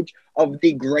assistant coach of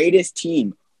the greatest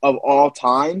team of all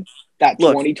time, that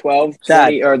Look, 2012,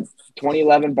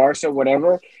 2011 Barca,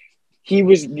 whatever. He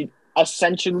was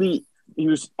essentially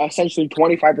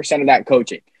 25% of that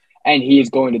coaching. And he is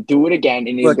going to do it again,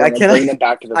 and he's going to bring them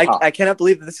back to the top. I cannot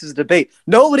believe that this is a debate.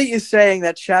 Nobody is saying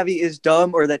that Xavi is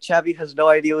dumb or that Xavi has no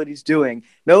idea what he's doing.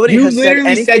 Nobody You has said literally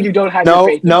anything. said you don't have No,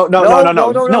 your faith. no.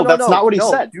 That's not what he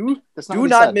said. Do That's not what he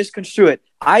not said. misconstrue it.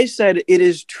 I said it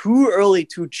is too early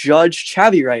to judge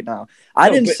Xavi right now. I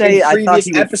No, didn't but say in I thought previous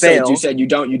he would episodes, fail. you said you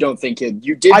don't think he.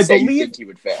 You did I say you believe think he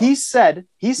would fail. He said,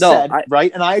 I-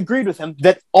 right, and I agreed with him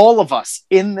that all of us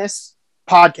in this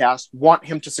podcast want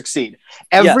him to succeed.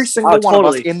 Every Yes, single one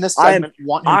totally. of us in this I am- segment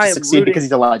want him I to am succeed because rooting-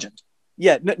 he's a legend.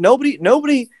 Yeah,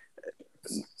 nobody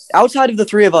outside of the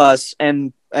three of us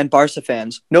and Barca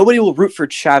fans, nobody will root for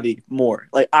Xavi more.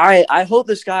 Like I hope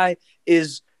this guy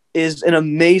is an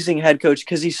amazing head coach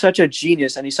because he's such a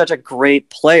genius and he's such a great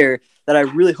player that I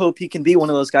really hope he can be one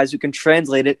of those guys who can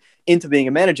translate it into being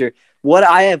a manager. What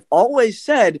I have always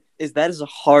said is that is a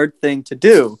hard thing to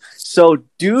do. So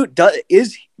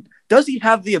does he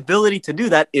have the ability to do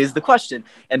that is the question.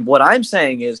 And what I'm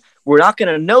saying is we're not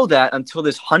going to know that until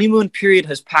this honeymoon period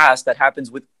has passed that happens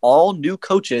with all new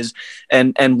coaches.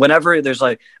 And whenever there's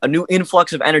like a new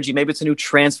influx of energy, maybe it's a new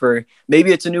transfer,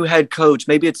 maybe it's a new head coach,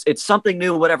 maybe it's something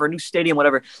new, whatever, a new stadium,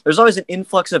 whatever. There's always an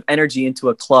influx of energy into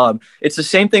a club. It's the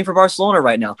same thing for Barcelona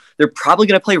right now. They're probably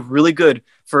going to play really good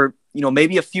for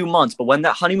maybe a few months, but when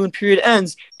that honeymoon period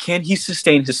ends, can he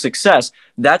sustain his success?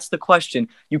 That's the question.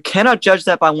 You cannot judge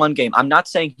that by one game. I'm not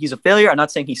saying he's a failure. I'm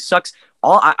not saying he sucks.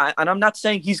 And I'm not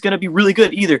saying he's going to be really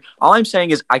good either. All I'm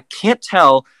saying is I can't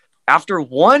tell after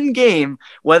one game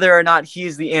whether or not he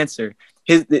is the answer.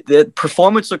 The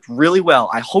performance looked really well.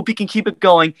 I hope he can keep it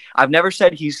going. I've never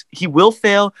said he will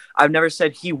fail. I've never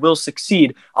said he will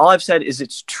succeed. All I've said is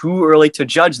it's too early to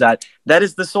judge that. That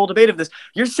is the sole debate of this.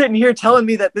 You're sitting here telling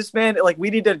me that this man, like, we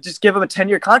need to just give him a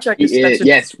 10-year contract extension.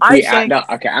 Yes, I'm saying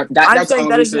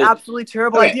that is an absolutely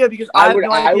terrible idea because I have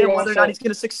no idea whether or not he's going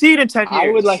to succeed in 10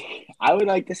 years. I would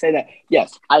like to say that,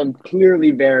 yes, I am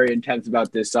clearly very intense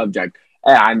about this subject,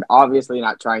 and I'm obviously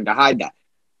not trying to hide that.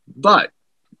 But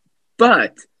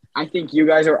I think you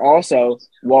guys are also,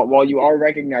 while you are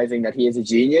recognizing that he is a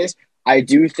genius, I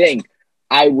do think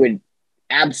I would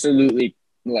absolutely,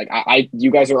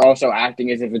 you guys are also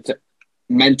acting as if it's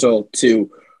mental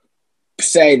to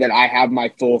say that I have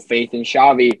my full faith in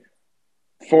Xavi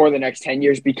for the next 10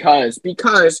 years because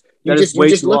you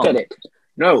just look at it.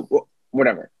 No,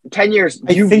 whatever. 10 years.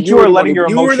 I think you are letting your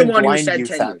emotion blind you,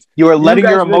 Seth. You are letting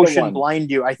your emotion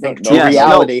blind you, I think, to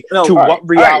reality. To what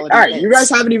reality All right. You guys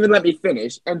haven't even let me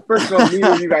finish. And first of all,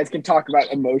 neither of you guys can talk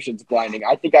about emotions blinding.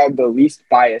 I think I'm the least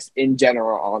biased in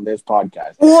general on this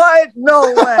podcast. What? No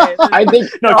way. I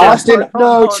think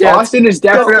Austin is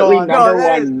definitely number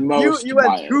one most You went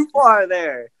biased. too far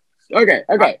there. Okay.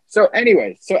 So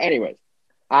anyways,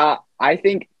 I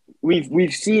think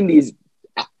we've seen these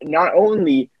not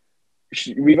only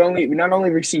seen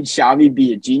Xavi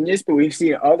be a genius, but we've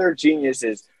seen other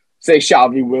geniuses say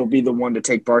Xavi will be the one to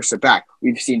take Barca back.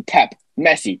 We've seen Pep,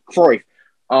 Messi, Cruyff,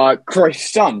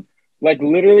 Cruyff's son. Like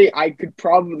literally,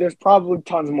 there's probably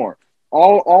tons more.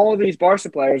 All of these Barca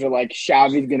players are like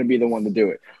Xavi's going to be the one to do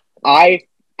it. I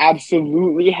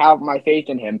absolutely have my faith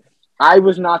in him. I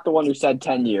was not the one who said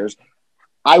 10 years.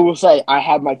 I will say I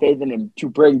have my faith in him to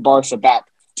bring Barca back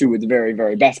to its very,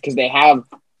 very best because they have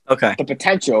the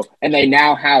potential and they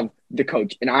now have the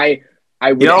coach. And I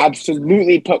would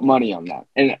absolutely put money on that.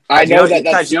 And I know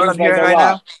that seems like a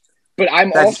lot. But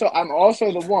I'm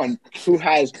also the one who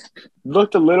has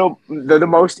looked a little the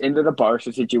most into the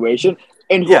Barca situation,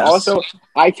 and who also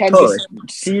I tend to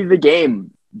see the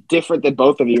game different than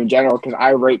both of you in general because I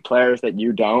rate players that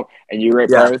you don't, and you rate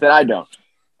players that I don't,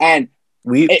 and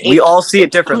we all see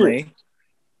it differently.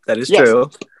 That is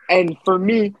true. And for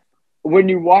me, when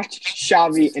you watch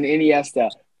Xavi and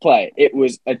Iniesta play, it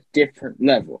was a different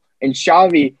level. And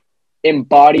Xavi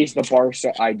embodies the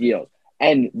Barca ideals.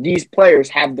 And these players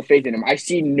have the faith in him. I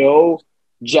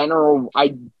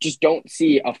just don't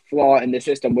see a flaw in the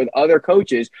system. With other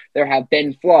coaches, there have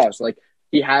been flaws. Like,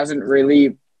 he hasn't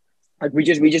really, like, we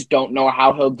just don't know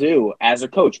how he'll do as a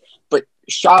coach. But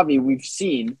Xavi, we've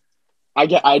seen,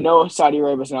 I know Saudi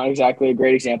Arabia is not exactly a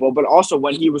great example, but also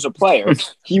when he was a player,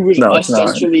 he was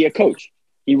essentially a coach.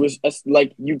 He was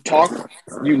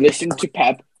you listen to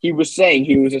Pep. He was saying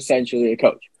he was essentially a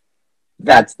coach.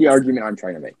 That's the argument I'm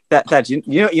trying to make.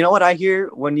 You know what I hear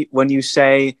when you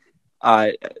say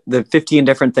the 15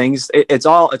 different things. It's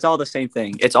all the same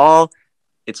thing. It's all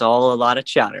a lot of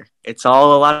chatter. It's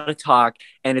all a lot of talk,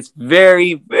 and it's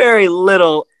very, very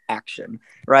little action.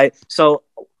 Right. So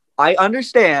I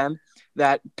understand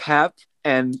that Pep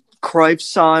and Cruyff's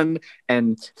son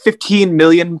and 15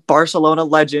 million Barcelona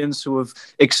legends who have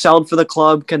excelled for the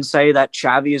club can say that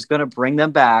Xavi is going to bring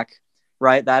them back,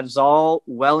 right? That is all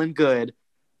well and good.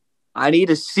 I need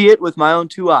to see it with my own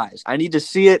two eyes. I need to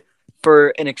see it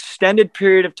for an extended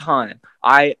period of time.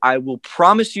 I will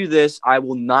promise you this. I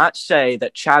will not say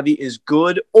that Xavi is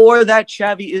good or that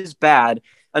Xavi is bad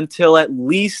until at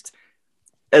least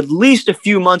a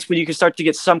few months when you can start to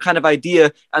get some kind of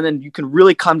idea, and then you can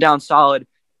really come down solid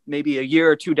maybe a year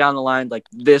or two down the line, like,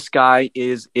 this guy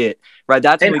is it, right?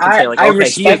 That's when we can say, like, I okay,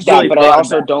 respect that, but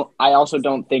I also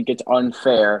don't think it's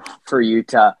unfair for you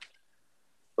to,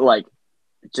 like,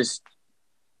 just,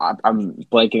 I'm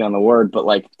blanking on the word, but,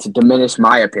 like, to diminish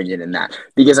my opinion in that,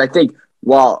 because I think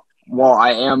while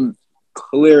I am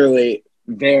clearly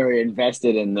very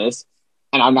invested in this,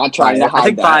 and I'm not trying to hide that. I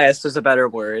think biased is a better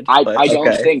word. I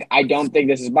don't think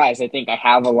this is biased. I think I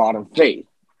have a lot of faith.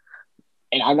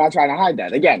 And I'm not trying to hide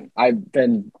that. Again, I've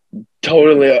been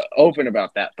totally open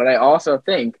about that. But I also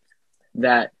think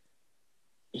that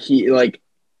he, like,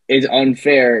 is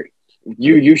unfair.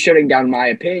 You shutting down my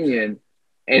opinion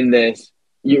in this,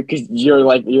 because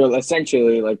you're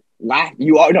essentially like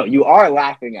you are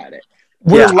laughing at it.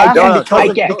 We're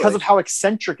laughing because of how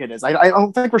eccentric it is. I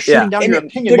don't think we're shooting down your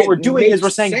opinion. What we're doing is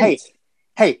we're saying,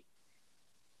 hey,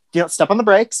 step on the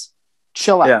brakes,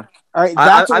 chill out. Yeah. All right,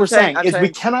 that's what we're saying. We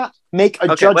cannot make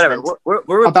a judgment about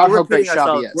how great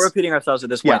Xavi is. We're repeating ourselves at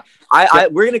this point. Yeah.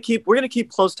 We're gonna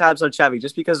keep close tabs on Xavi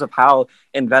just because of how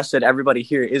invested everybody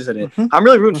here is in it. Mm-hmm. I'm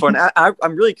really rooting for him.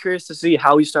 I'm really curious to see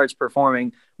how he starts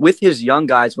performing with his young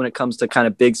guys when it comes to kind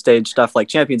of big stage stuff like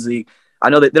Champions League. I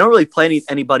know that they don't really play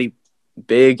anybody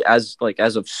big as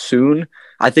of soon.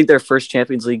 I think their first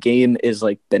Champions League game is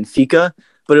like Benfica,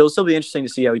 but it'll still be interesting to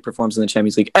see how he performs in the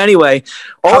Champions League. Anyway,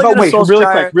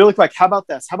 really quick. How about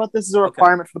this? How about this as a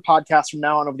requirement for the podcast from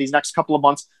now on over these next couple of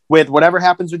months with whatever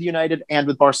happens with United and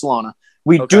with Barcelona?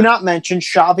 We do not mention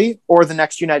Xavi or the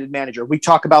next United manager. We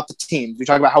talk about the teams. We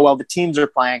talk about how well the teams are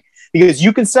playing, because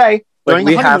you can say during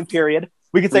the honeymoon period,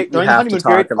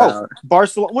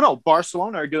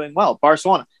 Barcelona are doing well.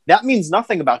 Barcelona. That means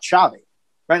nothing about Xavi,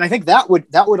 right? And I think that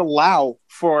would allow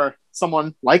for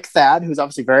someone like Thad, who's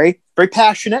obviously very, very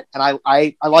passionate, and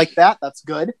I like that. That's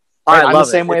good. Right? I'm the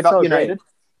same way about United. Great.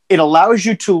 It allows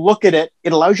you to look at it.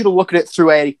 It allows you to look at it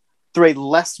through a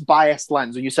less biased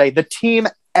lens. When you say the team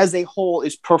as a whole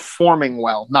is performing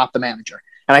well, not the manager.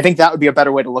 And I think that would be a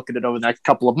better way to look at it over the next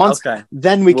couple of months. Okay.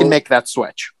 Then we can make that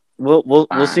switch. We'll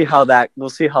see how that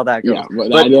goes. Yeah,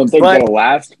 but I don't think that'll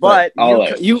last. But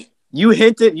you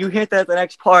hinted at the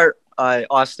next part,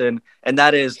 Austin, and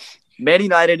that is Man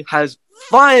United has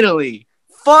finally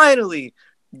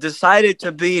decided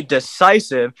to be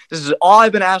decisive. This is all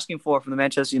I've been asking for from the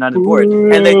Manchester United board,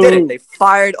 and they did it. They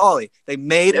fired Ollie. They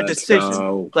made a decision.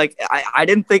 Go. Like, I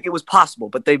didn't think it was possible,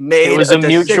 but they made a decision.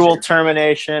 It was a mutual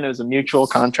termination. It was a mutual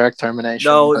contract termination.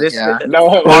 Austin.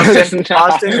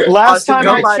 Last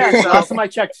time I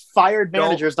checked, fired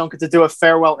managers don't get to do a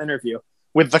farewell interview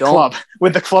with the club,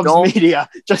 with the club's media.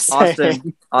 Just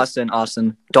saying.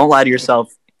 Austin, don't lie to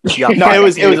yourself. It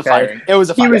was a firing. It was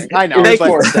a firing. I know. There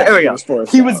we go.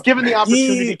 He was given the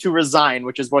opportunity to resign,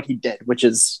 which is what he did, which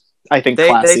is, I think,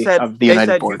 classy of the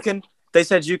United board. They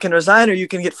said you can resign or you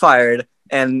can get fired,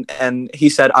 and he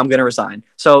said, I'm going to resign.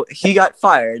 So he got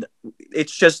fired.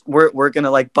 It's just we're going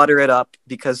to like butter it up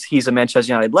because he's a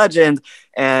Manchester United legend,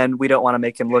 and we don't want to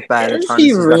make him look bad. Is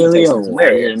he really a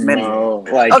legend? No.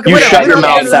 Like, you shut your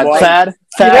mouth, Thad.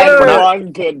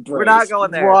 We're not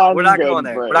going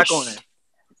there.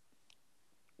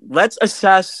 Let's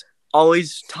assess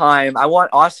Ollie's time. I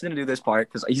want Austin to do this part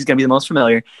because he's going to be the most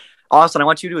familiar. Austin, I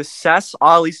want you to assess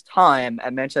Ollie's time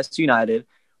at Manchester United.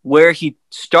 where he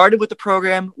started with the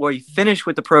program, where he finished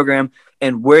with the program,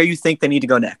 and where you think they need to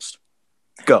go next.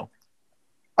 Go.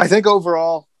 I think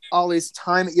overall, Ollie's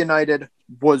time at United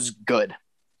was good.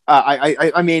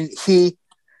 I mean,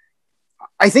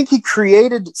 I think he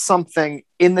created something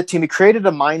in the team. He created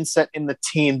a mindset in the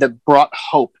team that brought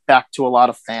hope back to a lot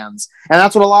of fans. And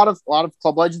that's what a lot of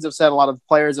club legends have said, a lot of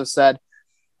players have said.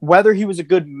 Whether he was a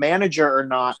good manager or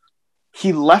not,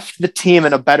 he left the team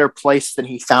in a better place than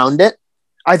he found it.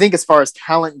 I think as far as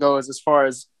talent goes, as far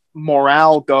as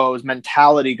morale goes,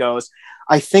 mentality goes,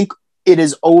 I think it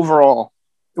is overall,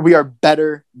 we are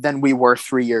better than we were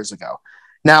 3 years ago.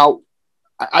 Now,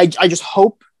 I just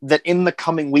hope that in the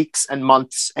coming weeks and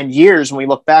months and years, when we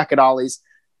look back at Ollie's,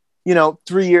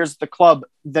 3 years at the club,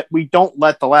 that we don't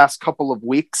let the last couple of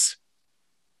weeks,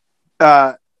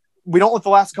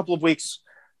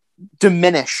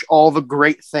 diminish all the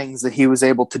great things that he was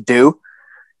able to do,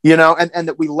 and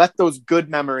that we let those good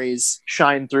memories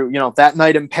shine through, that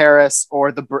night in Paris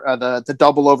or the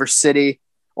double over City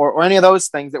or any of those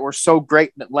things that were so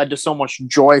great that led to so much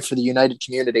joy for the United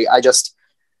community.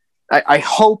 I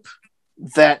hope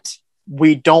that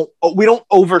we don't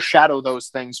overshadow those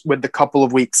things with the couple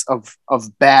of weeks of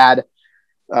bad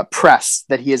press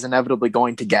that he is inevitably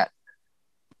going to get.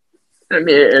 I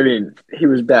mean, he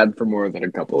was bad for more than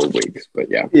a couple of weeks,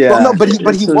 but yeah. Well, no, but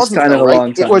he wasn't kind of right? a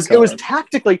long time. It was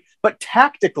tactically,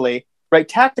 right?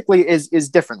 Tactically is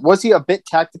different. Was he a bit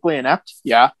tactically inept?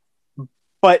 Yeah,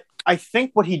 but I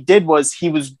think what he did was he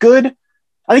was good.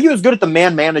 I think he was good at the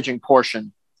man managing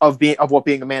portion of what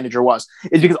being a manager was.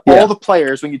 Is because all the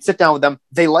players, when you'd sit down with them,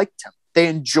 they liked him. They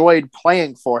enjoyed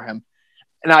playing for him,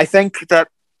 and I think that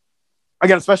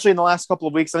again, especially in the last couple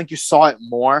of weeks, I think you saw it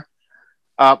more.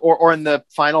 Or in the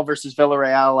final versus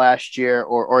Villarreal last year,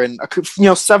 or in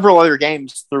several other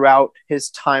games throughout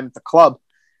his time at the club,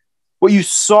 what you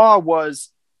saw was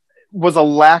a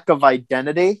lack of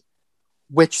identity,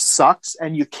 which sucks,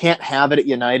 and you can't have it at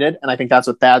United. And I think that's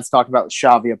what Thad's talking about with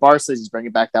Xavi at Barca. He's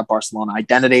bringing back that Barcelona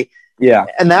identity. Yeah,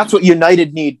 and that's what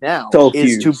United need now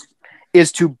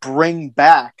is to bring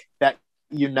back that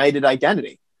United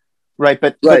identity, right?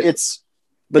 But that's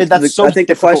so I think difficult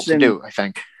the question to do. I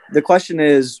think. The question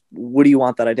is, what do you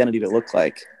want that identity to look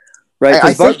like? Right?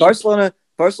 Because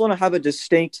Barcelona have a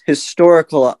distinct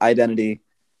historical identity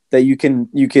that you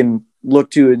can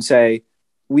look to and say,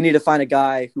 we need to find a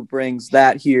guy who brings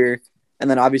that here, and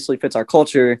then obviously fits our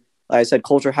culture. Like I said,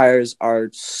 culture hires are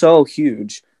so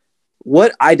huge.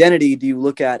 What identity do you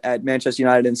look at Manchester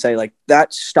United and say, like,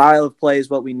 that style of play is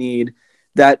what we need,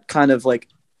 that kind of like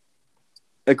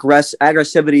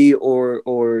aggressivity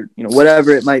or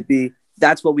whatever it might be?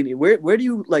 That's what we need. Where do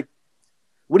you like?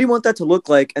 What do you want that to look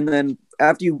like? And then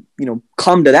after you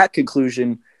come to that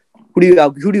conclusion, who do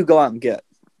you go out and get?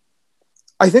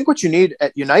 I think what you need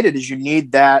at United is you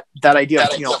need that idea of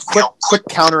quick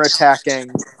counterattacking,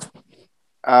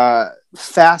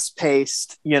 fast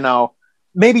paced.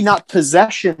 Maybe not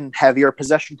possession heavy or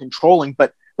possession controlling,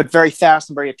 but very fast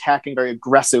and very attacking, very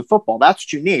aggressive football. That's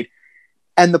what you need.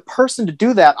 And the person to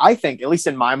do that, I think, at least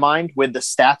in my mind, with the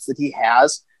stats that he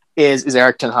has, is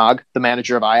Erik ten Hag, the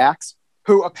manager of Ajax,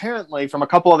 who apparently, from a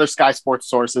couple other Sky Sports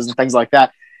sources and things like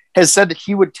that, has said that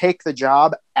he would take the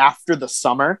job after the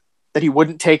summer, that he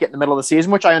wouldn't take it in the middle of the season,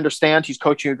 which I understand. He's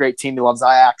coaching a great team. He loves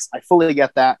Ajax. I fully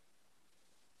get that.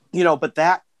 But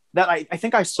that I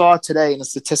think I saw today in a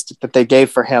statistic that they gave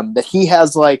for him that he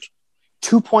has like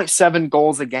 2.7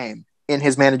 goals a game in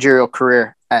his managerial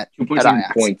career at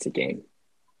Ajax. Points a game.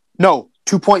 No,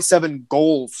 2.7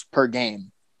 goals per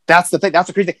game. That's the thing. That's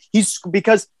the crazy thing.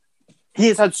 Because he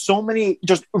has had so many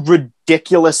just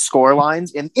ridiculous score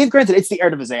lines. And granted, it's the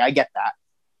Eredivisie. I get that.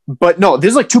 But no,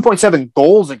 there's like 2.7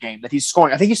 goals a game that he's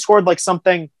scoring. I think he scored like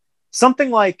something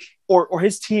like, or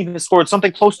his team has scored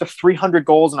something close to 300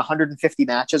 goals in 150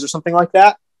 matches or something like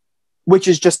that, which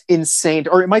is just insane.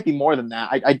 Or it might be more than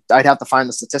that. I'd have to find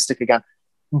the statistic again.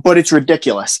 But it's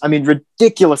ridiculous. I mean,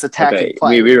 ridiculous attacking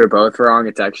play. We were both wrong.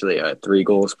 It's actually 3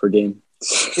 goals per game.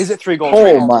 Is it 3 goals?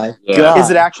 Oh my God. Is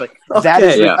it actually? Okay. That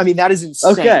is. Yeah. I mean, that is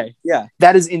insane. Okay. Yeah.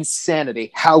 That is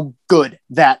insanity. How good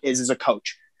that is as a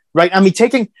coach, right? I mean,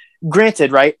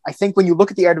 granted, right? I think when you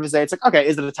look at the Eredivisie, it's like, okay,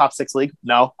 is it a top 6 league?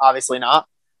 No, obviously not.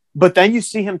 But then you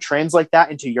see him translate that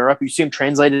into Europe. You see him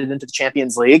translated into the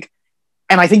Champions League.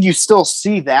 And I think you still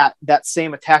see that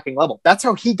same attacking level. That's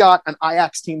how he got an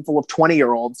Ajax team full of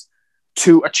 20-year-olds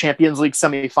to a Champions League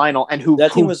semifinal and who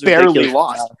barely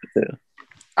lost.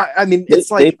 I mean,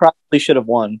 it's like they probably should have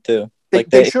won too.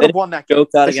 They should have won that game.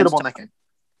 They should have won that game.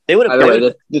 They would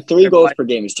have. The 3 goals per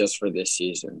game is just for this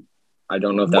season. I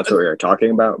don't know if that's what we were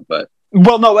talking about, but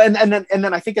Well, no, and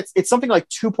then I think it's something like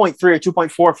 2.3 or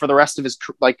 2.4 for the rest of his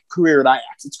career at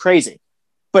Ajax. It's crazy,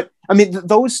 but I mean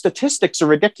those statistics are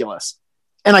ridiculous.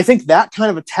 And I think that kind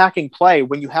of attacking play,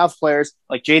 when you have players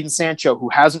like Jadon Sancho, who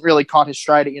hasn't really caught his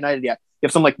stride at United yet, you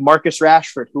have someone like Marcus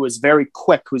Rashford, who is very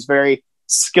quick, who's very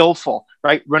skillful,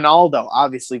 right? Ronaldo,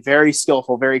 obviously very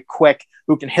skillful, very quick,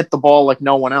 who can hit the ball like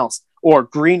no one else, or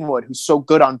Greenwood, who's so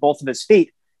good on both of his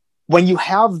feet. When you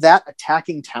have that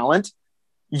attacking talent,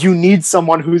 you need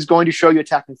someone who's going to show you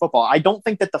attacking football. I don't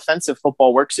think that defensive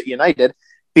football works at United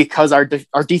because our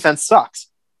defense sucks.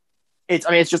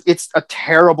 It's a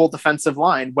terrible defensive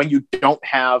line when you don't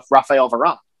have Rafael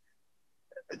Varane.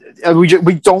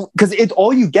 We don't, because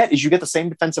all you get is you get the same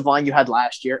defensive line you had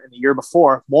last year and the year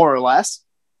before, more or less,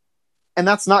 and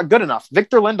that's not good enough.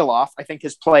 Victor Lindelof, I think,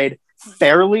 has played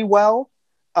fairly well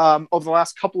over the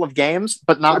last couple of games,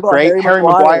 but not great. Harry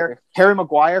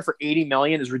Maguire for 80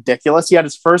 million is ridiculous. He had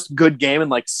his first good game in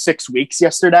like 6 weeks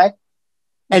yesterday,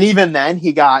 and even then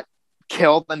he got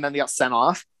killed and then he got sent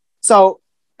off. So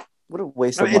what a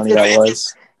waste of money that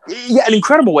was. Yeah, an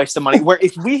incredible waste of money, where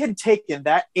if we had taken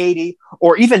that 80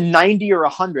 or even 90 or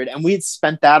 100 and we had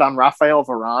spent that on Rafael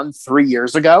Varane 3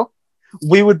 years ago,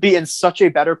 we would be in such a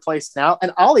better place now,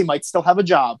 and Ollie might still have a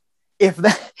job. If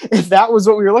that was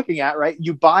what we were looking at, right?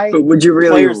 You buy, but would you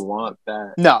really players... want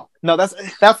that? No, that's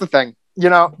the thing.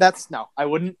 I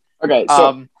wouldn't. Okay,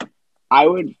 so I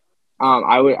would.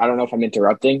 I don't know if I'm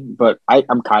interrupting, but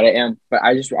I'm kind of am. But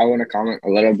I want to comment a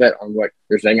little bit on what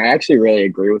you're saying. I actually really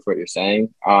agree with what you're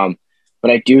saying. But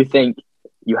I do think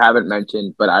you haven't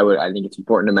mentioned, but I think it's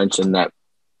important to mention that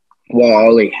while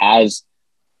Ollie has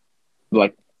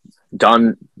like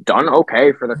done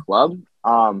okay for the club,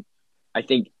 I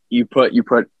think you put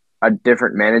a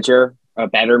different manager, a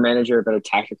better manager, a better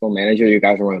tactical manager. You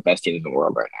guys are one of the best teams in the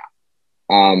world right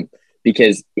now.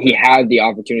 Because he had the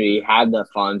opportunity, he had the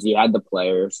funds, he had the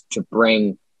players to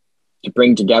bring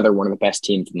together one of the best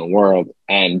teams in the world.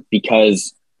 And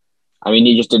because,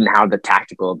 he just didn't have the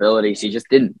tactical abilities. He just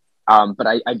didn't. But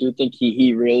I do think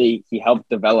he really helped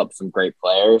develop some great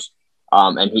players.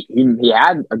 And he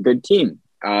had a good team.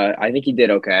 I think he did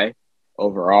okay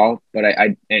overall. But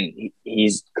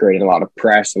he's created a lot of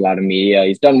press, a lot of media.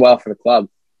 He's done well for the club.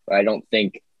 But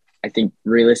I think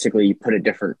realistically, you put a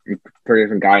different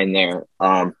guy in there,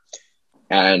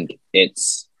 and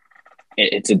it's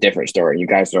a different story. You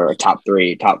guys are a top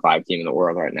 5 team in the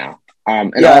world right now.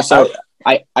 And yeah, also,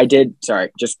 I did. Sorry,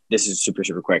 just this is super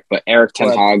quick. But Erik ten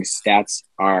Hag's stats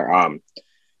are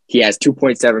he has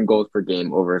 2.7 goals per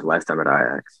game over his lifetime at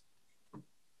Ajax.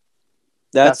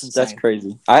 That's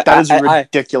crazy. That is a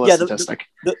ridiculous statistic.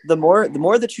 The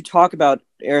more that you talk about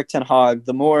Erik ten Hag,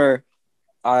 the more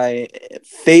I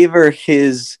favor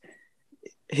his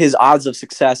odds of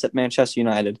success at Manchester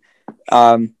United.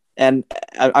 And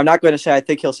I'm not going to say I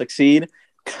think he'll succeed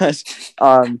because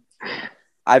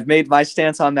I've made my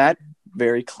stance on that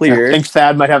very clear. I think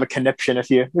Thad might have a conniption if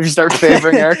you start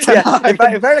favoring Erik ten Hag. If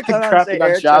I were to come out and say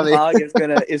Erik ten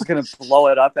Hag is gonna blow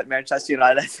it up at Manchester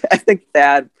United, I think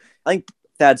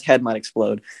Thad's head might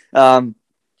explode. No,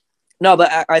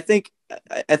 but I think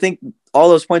all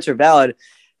those points are valid.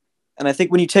 And I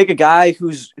think when you take a guy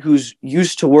who's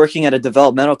used to working at a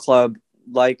developmental club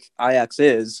like Ajax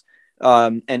is,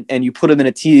 and you put him in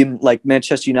a team like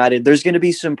Manchester United, there's going to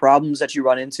be some problems that you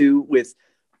run into with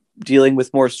dealing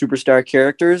with more superstar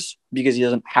characters because he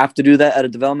doesn't have to do that at a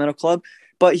developmental club.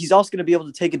 But he's also going to be able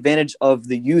to take advantage of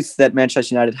the youth that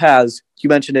Manchester United has. You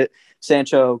mentioned it,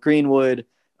 Sancho, Greenwood,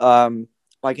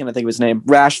 why can't I think of his name?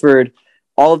 Rashford,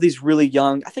 all of these really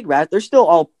young. I think they're still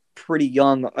all pretty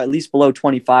young, at least below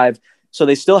 25. So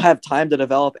they still have time to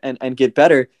develop and get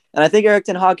better. And I think Erik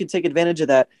ten Hag can take advantage of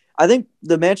that. I think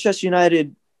the way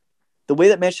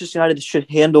that Manchester United should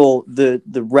handle the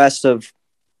rest of,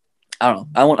 I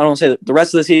don't know, I don't say the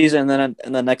rest of the season and then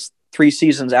in the next 3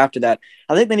 seasons after that.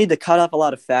 I think they need to cut off a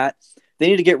lot of fat. They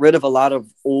need to get rid of a lot of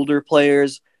older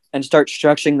players and start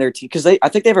structuring their team because I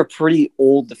think they have a pretty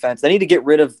old defense. They need to get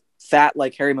rid of fat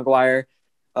like Harry Maguire.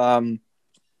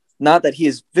 Not that he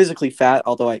is physically fat,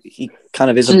 although he kind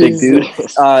of is a big dude.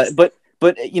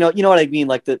 But you know what I mean.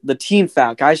 Like the team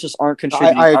fat guys just aren't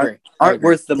contributing. I agree. Aren't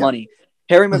worth the money.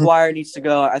 Harry Maguire needs to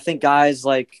go. I think guys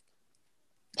like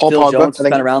Paul Phil Pogba Jones has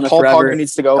been around there Paul forever. Pogba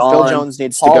needs to go. Gone. Phil Jones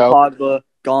needs to Paul go. Pogba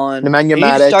gone. Nemanja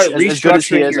Matic, as good as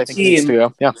he is, I think he needs to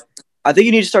go. Yeah, I think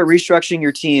you need to start restructuring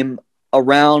your team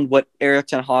around what Erik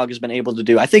ten Hag has been able to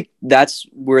do. I think that's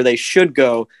where they should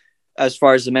go as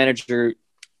far as the manager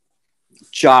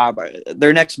job.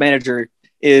 Their next manager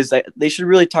is that they should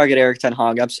really target Erik ten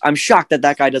Hag. I'm shocked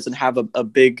that guy doesn't have a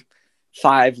big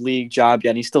 5 league job yet.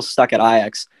 And he's still stuck at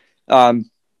Ajax.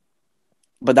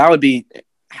 but I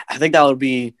think that would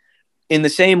be in the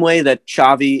same way that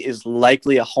Xavi is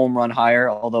likely a home run hire,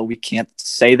 although we can't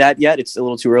say that yet. It's a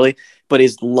little too early, but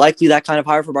is likely that kind of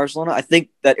hire for Barcelona. I think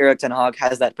that Erik ten Hag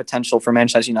has that potential for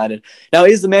Manchester United. Now,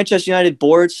 is the Manchester United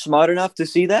board smart enough to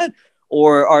see that?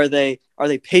 Or are they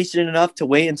patient enough to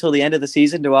wait until the end of the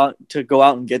season to go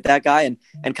out and get that guy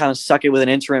and kind of suck it with an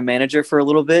interim manager for a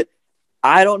little bit?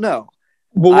 I don't know.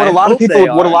 Well, what a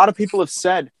lot of people have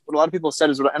said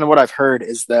is, and what I've heard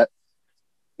is that,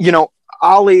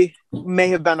 Oli may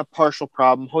have been a partial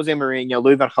problem. Jose Mourinho,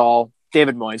 Louis van Gaal,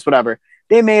 David Moyes, whatever.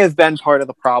 They may have been part of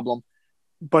the problem.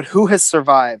 But who has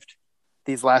survived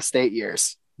these last 8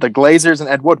 years? The Glazers and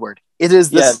Ed Woodward. It is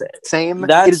the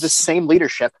same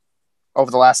leadership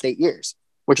over the last 8 years,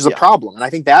 which is a problem. And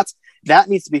I think that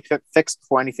needs to be fixed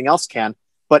before anything else can.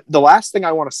 But the last thing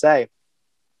I want to say,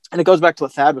 and it goes back to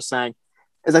what Thad was saying,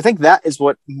 is I think that is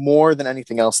what more than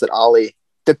anything else that Oli,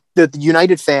 the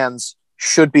United fans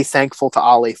should be thankful to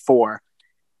Oli for,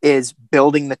 is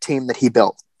building the team that he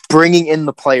built, bringing in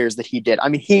the players that he did. I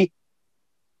mean,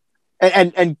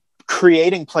 and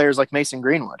creating players like Mason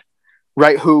Greenwood,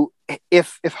 right? Who,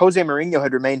 if Jose Mourinho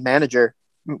had remained manager,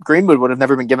 Greenwood would have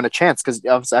never been given a chance,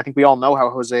 because I think we all know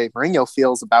how Jose Mourinho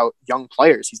feels about young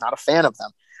players. He's not a fan of them.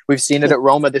 We've seen it at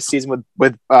Roma this season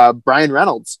with Brian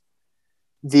Reynolds,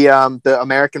 the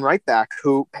American right back,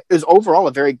 who is overall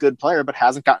a very good player, but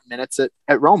hasn't gotten minutes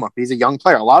at Roma. He's a young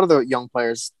player. A lot of the young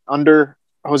players under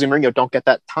Jose Mourinho don't get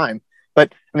that time.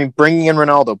 But I mean, bringing in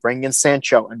Ronaldo, bringing in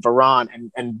Sancho and Varane,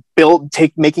 and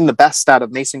making the best out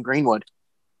of Mason Greenwood,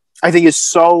 I think is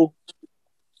so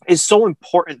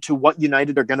important to what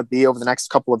United are going to be over the next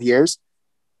couple of years,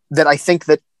 that I think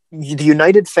that the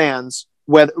United fans,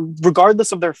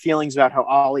 regardless of their feelings about how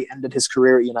Oli ended his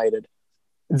career at United,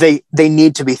 they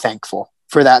need to be thankful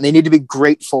for that. And they need to be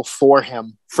grateful for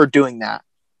him for doing that.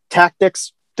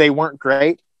 Tactics, they weren't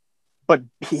great, but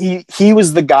he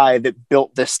was the guy that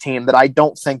built this team that I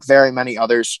don't think very many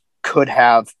others could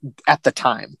have at the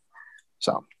time.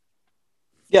 So.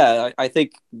 Yeah, I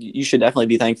think you should definitely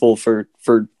be thankful for,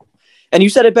 and you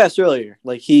said it best earlier.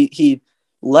 Like he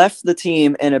left the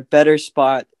team in a better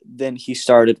spot than he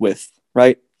started with,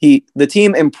 right? The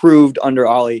team improved under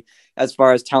Oli as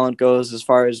far as talent goes, as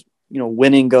far as,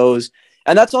 winning goes.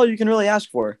 And that's all you can really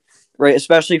ask for, right?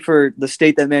 Especially for the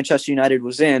state that Manchester United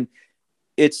was in.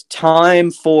 It's time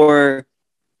for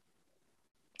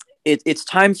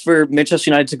Manchester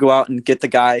United to go out and get the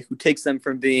guy who takes them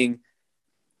from being,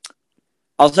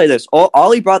 I'll say this,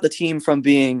 Oli brought the team from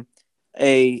being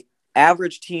a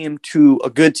average team to a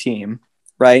good team,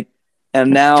 right?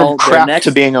 And now from crap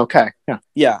to being okay.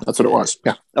 Yeah, that's what it was.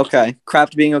 Yeah, okay, crap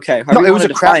to being okay. No, it was a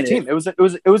crap team. It was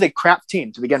a crap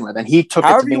team to begin with, and he took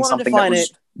it to being something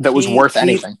that was worth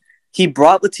anything. He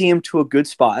brought the team to a good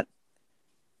spot.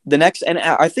 And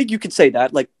I think you could say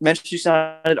that, like, Manchester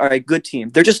United are a good team.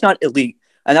 They're just not elite,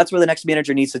 and that's where the next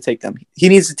manager needs to take them. He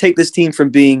needs to take this team from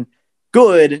being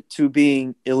good to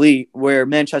being elite, where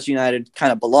Manchester United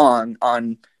kind of belong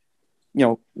on,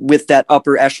 with that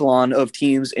upper echelon of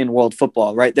teams in world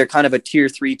football, right? They're kind of a tier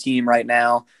 3 team right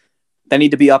now. They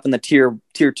need to be up in the tier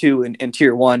 2 and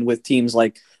tier 1 with teams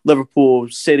like Liverpool,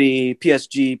 City,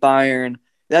 PSG, Bayern.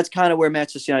 That's kind of where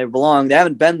Manchester United belong. They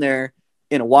haven't been there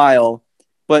in a while,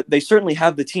 but they certainly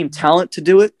have the team talent to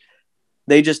do it.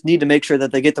 They just need to make sure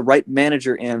that they get the right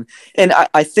manager in. And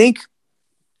I think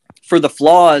for the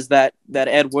flaws that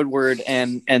Ed Woodward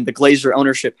and the Glazer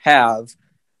ownership have,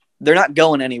 they're not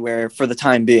going anywhere for the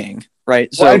time being,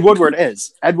 right? So Ed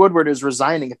Woodward is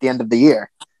resigning at the end of the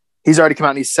year. He's already come out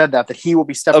and he said that he will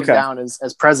be stepping down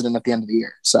as president at the end of the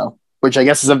year. So, which I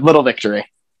guess is a little victory.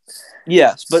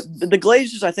 Yes, but the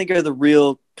Glazers, I think, are the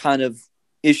real kind of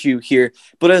issue here.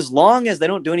 But as long as they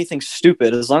don't do anything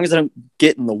stupid, as long as they don't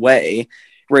get in the way,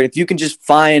 right? If you can just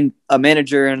find a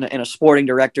manager and a sporting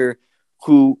director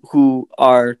who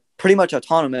are pretty much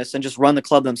autonomous and just run the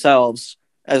club themselves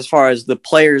as far as the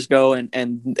players go and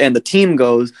the team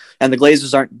goes, and the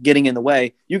Glazers aren't getting in the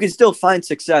way, you can still find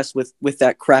success with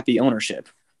that crappy ownership,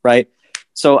 right?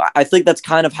 So I think that's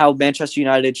kind of how Manchester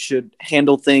United should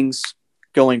handle things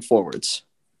going forwards,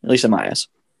 at least in my eyes.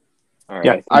 All right.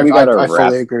 Yeah, I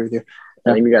fully agree with you.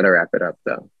 I think we got to wrap it up,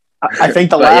 though. I think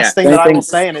the last thing that I will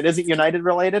say, and it isn't United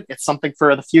related, it's something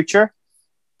for the future.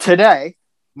 Today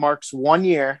marks 1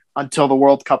 year until the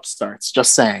World Cup starts.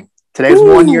 Just saying. Today's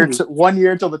 1 year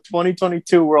till the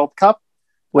 2022 World Cup.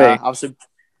 Wait, obviously,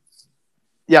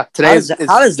 yeah. Today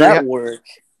how does that work?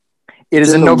 It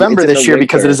is in November this year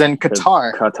because it is in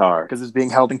Qatar. Qatar, because it's being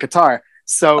held in Qatar.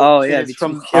 So it'd it be is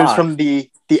from too it was hot. from the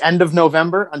end of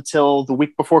November until the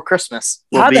week before Christmas.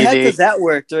 will How the be heck does that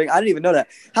work? I didn't even know that.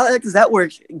 How the heck does that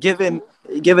work given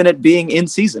it being in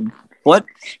season? What?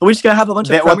 Are we just gonna have a bunch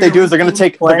of what they do is they're going to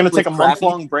take playing with a crappy-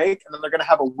 month-long break, and then they're going to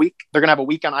have a week. They're going to have a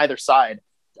week on either side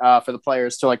for the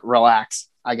players to like relax.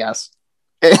 I guess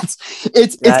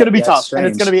it's going to be tough, strange.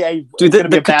 and it's going to be Dude, it's gonna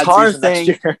be a the bad Qatar season thing.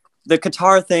 next year. The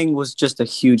Qatar thing was just a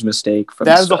huge mistake. From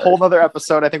That the is a start. whole other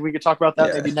episode. I think we could talk about that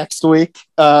Yeah. maybe next week.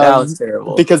 That was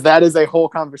terrible. Because that is a whole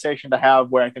conversation to have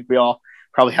where I think we all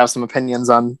probably have some opinions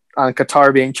on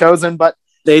Qatar being chosen, but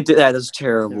They did that. Is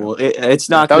terrible. It's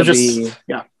not that going was to just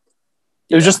be.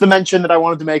 It was just the mention that I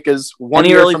wanted to make is one Any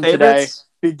year early from favorites?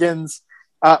 today begins.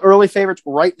 Early favorites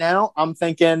right now, I'm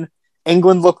thinking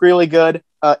England look really good.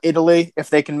 Italy, if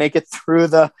they can make it through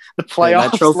the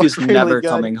playoffs, That trophy's look really never good.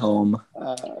 coming home.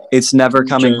 It's never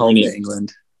coming home to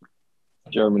England.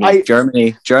 Germany.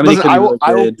 Germany Listen, could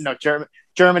be really good. no,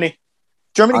 Germany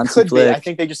Hansi could be. Flick. I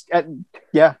think they just,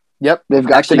 yeah, yep. They've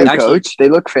got Actually- the new actually- coach. They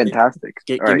look fantastic.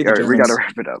 Give all right, me the all right, we got to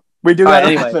Germans. wrap it up. We do All got right, to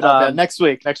anyway, wrap it up. Next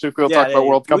week we'll talk about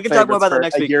World Cup We can talk more about that favorites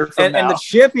next for week. a year from And now. the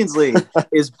Champions League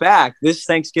is back this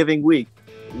Thanksgiving week.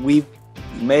 We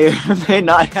may or may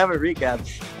not have a recap.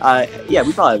 Yeah,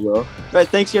 we probably will. But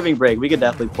Thanksgiving break, we could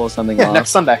definitely pull something off. next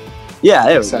Sunday, Yeah,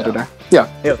 there we Saturday. go. Yeah.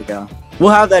 There we go.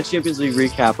 We'll have that Champions League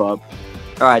recap up.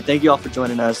 All right, thank you all for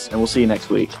joining us, and we'll see you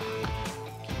next week.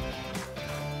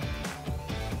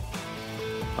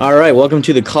 All right, welcome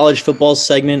to the college football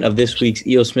segment of this week's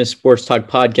E.O. Smith Sports Talk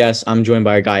podcast. I'm joined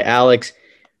by our guy, Alex.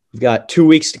 We've got 2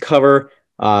 weeks to cover,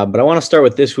 but I want to start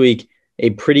with this week, a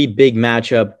pretty big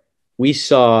matchup. We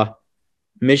saw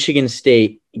Michigan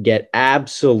State get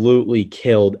absolutely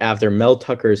killed after Mel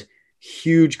Tucker's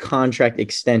huge contract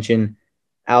extension.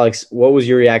 Alex, what was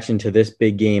your reaction to this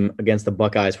big game against the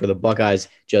Buckeyes, where the Buckeyes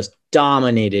just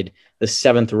dominated the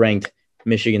 7th-ranked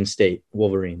Michigan State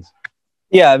Wolverines?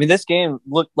 Yeah, I mean, this game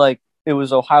looked like it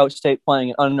was Ohio State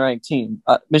playing an unranked team.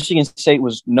 Michigan State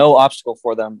was no obstacle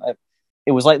for them.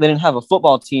 It was like they didn't have a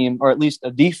football team, or at least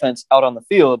a defense out on the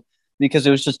field, because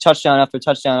it was just touchdown after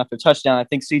touchdown after touchdown. I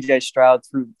think C.J. Stroud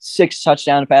threw 6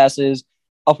 touchdown passes,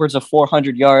 upwards of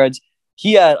 400 yards.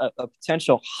 He had a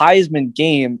potential Heisman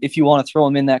game if you want to throw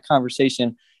him in that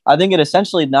conversation. I think it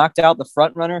essentially knocked out the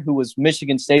front runner, who was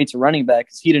Michigan State's running back,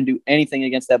 because he didn't do anything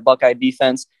against that Buckeye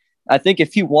defense. I think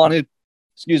if you wanted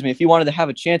to have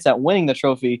a chance at winning the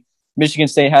trophy, Michigan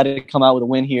State had to come out with a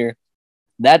win here.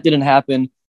 That didn't happen.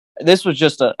 This was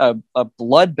just a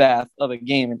bloodbath of a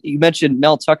game. And you mentioned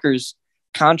Mel Tucker's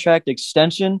contract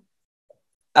extension.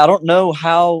 I don't know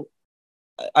how.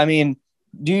 I mean,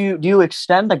 do you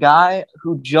extend a guy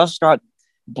who just got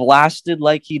blasted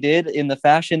like he did in the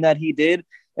fashion that he did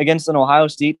against an Ohio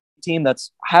State team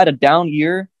that's had a down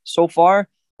year so far?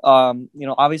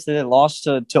 Obviously they lost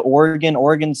to Oregon.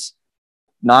 Oregon's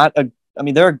not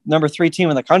they're a number 3 team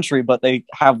in the country, but they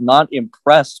have not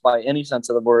impressed by any sense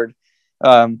of the word.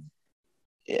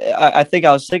 I think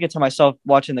I was thinking to myself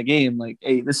watching the game, like,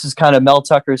 hey, this is kind of Mel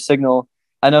Tucker's signal.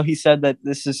 I know he said that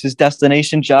this is his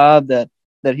destination job, that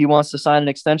he wants to sign an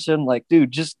extension. Like,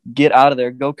 dude, just get out of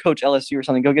there. Go coach LSU or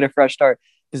something. Go get a fresh start,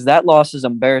 because that loss is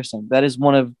embarrassing. That is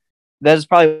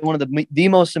probably one of the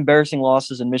most embarrassing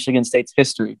losses in Michigan State's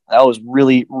history. That was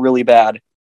really, really bad.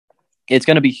 It's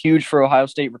going to be huge for Ohio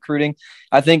State recruiting.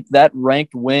 I think that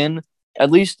ranked win, at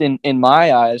least in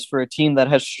my eyes, for a team that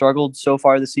has struggled so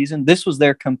far this season, this was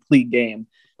their complete game.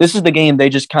 This is the game they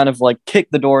just kind of like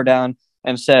kicked the door down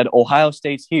and said, Ohio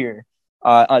State's here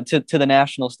to the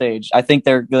national stage. I think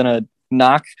they're going to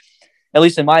knock, at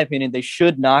least in my opinion, they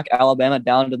should knock Alabama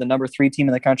down to the number 3 team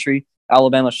in the country.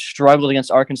 Alabama struggled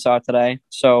against Arkansas today.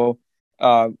 So,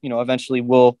 eventually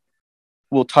we'll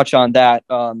touch on that.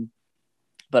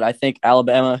 But I think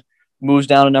Alabama moves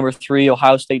down to number 3.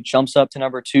 Ohio State jumps up to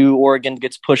number 2. Oregon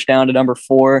gets pushed down to number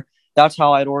 4. That's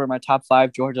how I'd order my top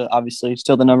 5. Georgia, obviously,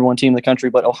 still the number 1 team in the country,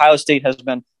 but Ohio State has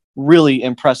been really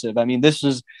impressive. I mean, this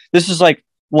is like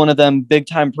one of them big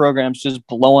time programs just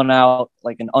blowing out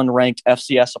like an unranked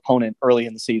FCS opponent early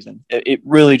in the season. It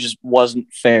really just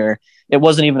wasn't fair. It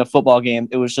wasn't even a football game.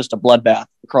 It was just a bloodbath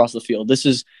across the field. This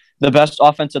is the best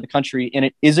offense in the country, and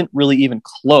it isn't really even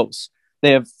close.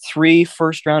 They have 3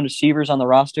 first-round receivers on the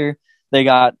roster. They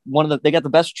got the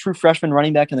best true freshman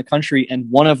running back in the country and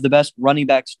one of the best running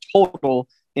backs total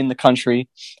in the country.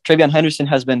 TreVeyon Henderson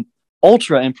has been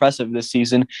ultra impressive this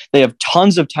season. They have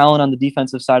tons of talent on the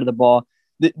defensive side of the ball.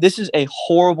 This is a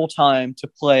horrible time to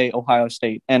play Ohio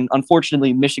State, and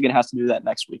unfortunately, Michigan has to do that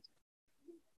next week.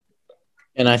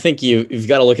 And I think you've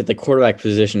got to look at the quarterback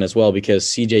position as well, because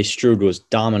C.J. Stroud was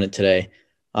dominant today.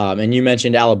 And you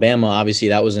mentioned Alabama. Obviously,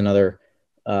 that was another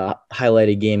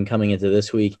highlighted game coming into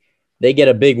this week. They get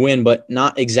a big win, but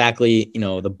not exactly,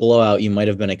 the blowout you might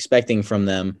have been expecting from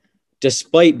them,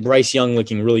 despite Bryce Young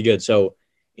looking really good. So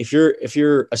if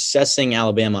you're assessing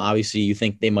Alabama, obviously you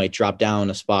think they might drop down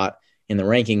a spot in the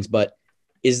rankings, but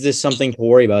is this something to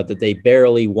worry about that they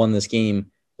barely won this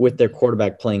game with their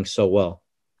quarterback playing so well?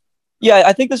 Yeah,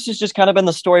 I think this has just kind of been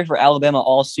the story for Alabama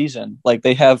all season. Like,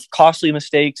 they have costly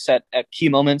mistakes at key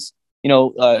moments.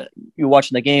 You're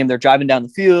watching the game, they're driving down the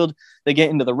field, they get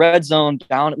into the red zone,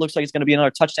 down. It looks like it's going to be another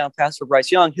touchdown pass for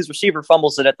Bryce Young. His receiver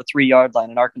fumbles it at the 3-yard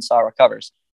line, and Arkansas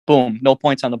recovers. Boom, no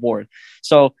points on the board.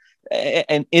 So,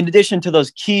 and in addition to those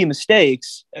key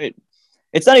mistakes,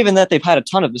 it's not even that they've had a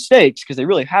ton of mistakes, because they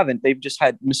really haven't. They've just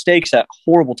had mistakes at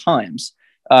horrible times.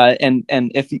 And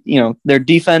if their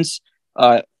defense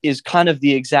is kind of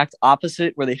the exact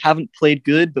opposite, where they haven't played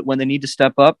good, but when they need to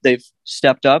step up, they've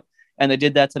stepped up. And they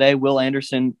did that today. Will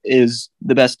Anderson is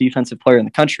the best defensive player in the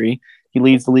country. He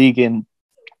leads the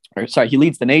he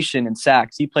leads the nation in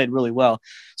sacks. He played really well.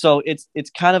 So it's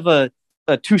kind of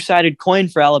a two-sided coin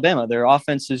for Alabama. Their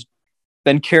offense has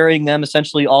been carrying them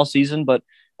essentially all season, but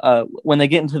when they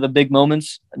get into the big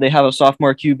moments, they have a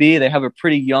sophomore QB. They have a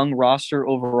pretty young roster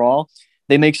overall.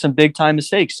 They make some big-time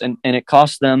mistakes, and it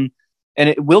costs them, and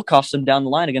it will cost them down the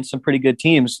line against some pretty good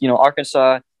teams.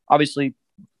 Arkansas obviously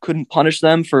couldn't punish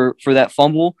them for that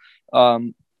fumble.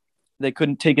 They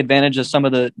couldn't take advantage of some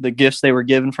of the gifts they were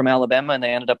given from Alabama, and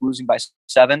they ended up losing by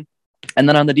 7. And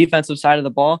then on the defensive side of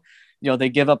the ball, they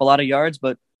give up a lot of yards,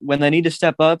 but when they need to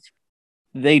step up,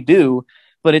 they do.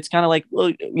 But it's kind of like,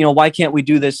 well, why can't we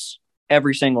do this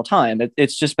every single time?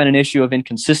 It's just been an issue of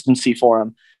inconsistency for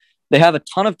them. They have a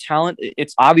ton of talent.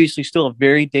 It's obviously still a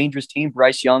very dangerous team.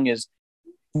 Bryce Young is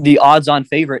the odds-on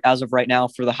favorite as of right now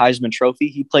for the Heisman Trophy.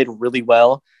 He played really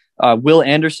well. Will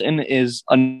Anderson is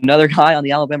another guy on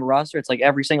the Alabama roster. It's like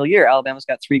every single year, Alabama's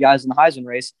got 3 guys in the Heisman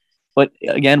race. But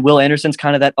again, Will Anderson's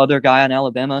kind of that other guy on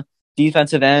Alabama,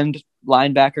 defensive end,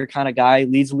 linebacker kind of guy,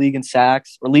 leads the league in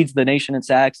sacks, or leads the nation in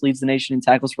sacks, leads the nation in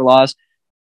tackles for loss.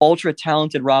 Ultra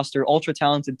talented roster, ultra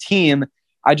talented team.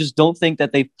 I just don't think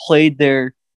that they've played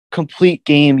their complete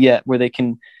game yet, where they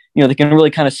can really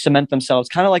kind of cement themselves,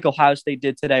 kind of like Ohio State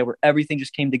did today, where everything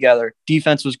just came together.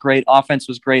 Defense was great. Offense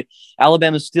was great.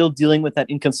 Alabama's still dealing with that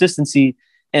inconsistency,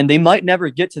 and they might never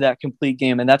get to that complete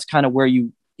game. And that's kind of where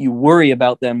you worry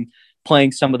about them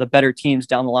playing some of the better teams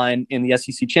down the line in the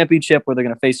SEC championship, where they're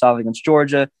going to face off against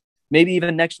Georgia, maybe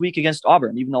even next week against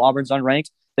Auburn. Even though Auburn's unranked,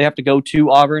 they have to go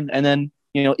to Auburn. And then,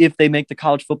 if they make the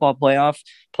college football playoff,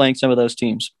 playing some of those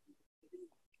teams.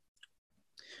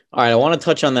 All right, I want to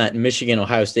touch on that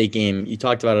Michigan-Ohio State game. You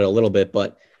talked about it a little bit,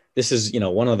 but this is,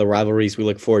 one of the rivalries we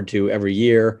look forward to every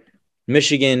year.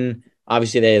 Michigan,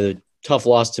 obviously they had a tough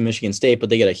loss to Michigan State, but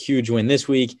they get a huge win this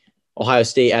week. Ohio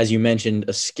State, as you mentioned,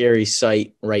 a scary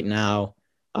sight right now.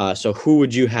 So who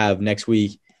would you have next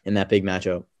week in that big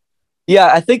matchup? Yeah,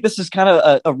 I think this is kind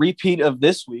of a repeat of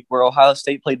this week, where Ohio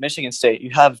State played Michigan State.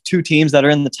 You have 2 teams that are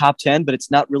in the top 10, but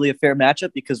it's not really a fair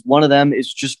matchup because one of them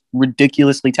is just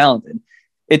ridiculously talented.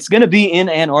 It's going to be in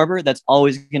Ann Arbor. That's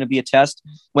always going to be a test.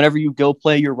 Whenever you go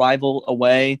play your rival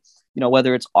away,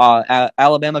 whether it's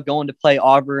Alabama going to play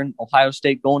Auburn, Ohio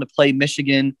State going to play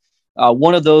Michigan,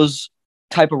 one of those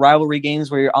type of rivalry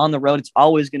games where you're on the road, it's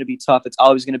always going to be tough. It's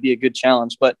always going to be a good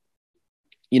challenge. But,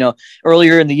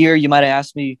 earlier in the year, you might have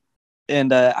asked me,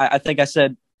 and I think I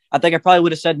probably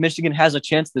would have said Michigan has a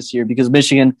chance this year because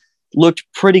Michigan looked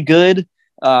pretty good.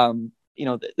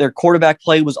 Their quarterback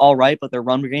play was all right, but their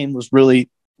run game was really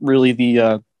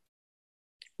the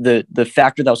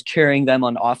factor that was carrying them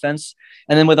on offense.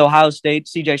 And then with Ohio State,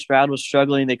 CJ Stroud was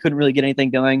struggling. They couldn't really get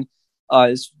anything going,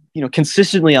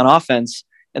 consistently on offense,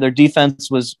 and their defense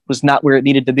was not where it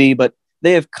needed to be, but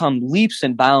they have come leaps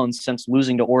and bounds since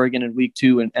losing to Oregon in week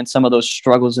 2 and some of those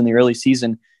struggles in the early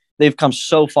season. They've come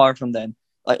so far from then.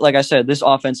 Like I said, this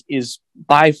offense is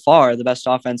by far the best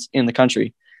offense in the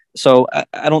country. So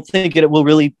I don't think it will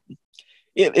really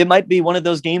 – it might be one of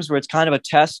those games where it's kind of a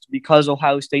test because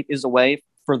Ohio State is away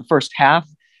for the first half.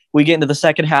 We get into the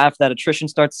second half, that attrition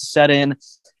starts to set in.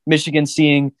 Michigan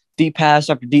seeing deep pass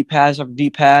after deep pass after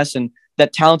deep pass, and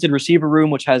that talented receiver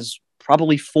room, which has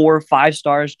probably 4 or 5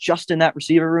 stars just in that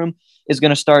receiver room, is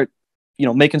going to start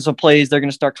making some plays. They're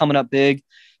going to start coming up big.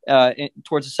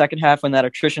 Towards the second half, when that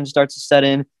attrition starts to set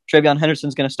in, TreVeyon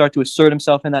Henderson's going to start to assert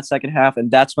himself in that second half, and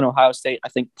that's when Ohio State, I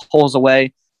think, pulls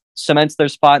away, cements their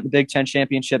spot in the Big Ten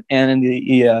championship and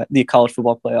in the college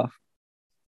football playoff.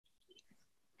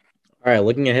 All right,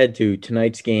 looking ahead to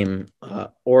tonight's game,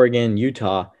 Oregon,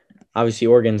 Utah. Obviously,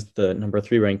 Oregon's the number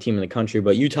 3 ranked team in the country,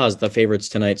 but Utah's the favorites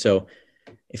tonight. So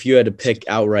if you had to pick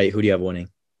outright, who do you have winning?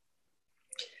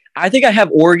 I think I have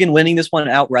Oregon winning this one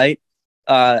outright.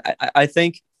 I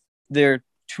think they're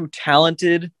too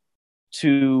talented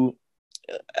to.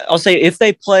 I'll say if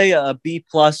they play a B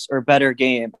plus or better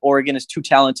game, Oregon is too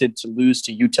talented to lose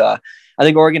to Utah. I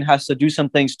think Oregon has to do some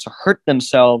things to hurt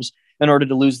themselves in order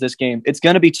to lose this game. It's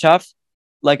going to be tough.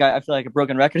 Like I feel like a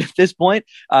broken record at this point,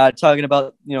 talking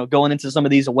about going into some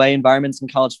of these away environments in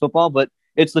college football, but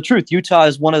it's the truth. Utah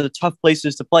is one of the tough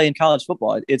places to play in college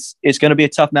football. It's going to be a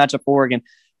tough matchup for Oregon,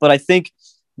 but I think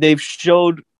they've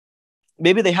showed.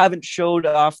 Maybe they haven't showed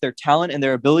off their talent and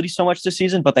their ability so much this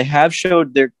season, but they have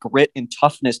showed their grit and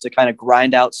toughness to kind of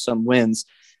grind out some wins.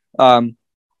 They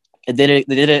did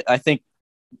it. I think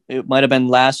it might have been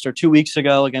last or 2 weeks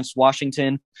ago against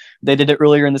Washington. They did it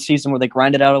earlier in the season where they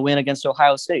grinded out a win against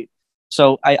Ohio State.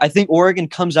 So I think Oregon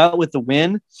comes out with the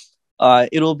win.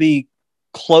 It'll be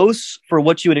close for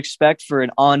what you would expect for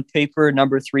an on paper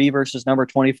number 3 versus number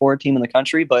 24 team in the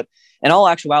country. But in all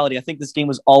actuality, I think this game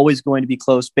was always going to be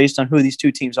close based on who these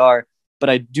two teams are. But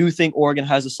I do think Oregon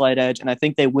has a slight edge, and I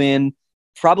think they win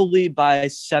probably by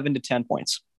 7 to 10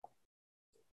 points.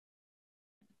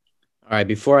 All right,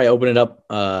 before I open it up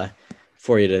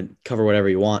for you to cover whatever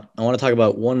you want, I want to talk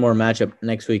about one more matchup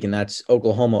next week, and that's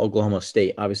Oklahoma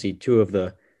State. Obviously, two of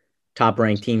the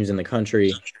top-ranked teams in the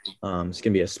country. It's going to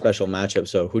be a special matchup.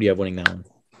 So who do you have winning that one?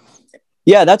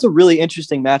 Yeah, that's a really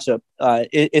interesting matchup.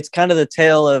 It's kind of the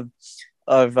tale of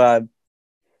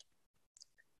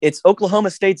it's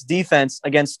Oklahoma State's defense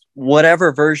against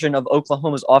whatever version of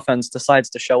Oklahoma's offense decides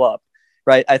to show up,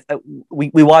 right?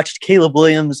 We watched Caleb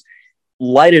Williams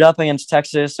light it up against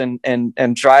Texas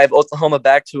and drive Oklahoma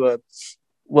back to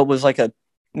what was like a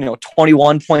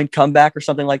 21-point comeback or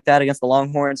something like that against the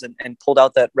Longhorns and pulled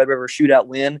out that Red River shootout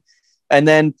win. And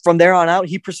then from there on out,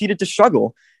 he proceeded to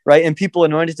struggle, right? And people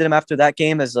anointed him after that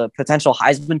game as a potential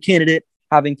Heisman candidate,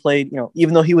 having played,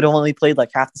 even though he would have only played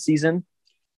like half the season,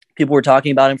 people were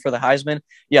talking about him for the Heisman.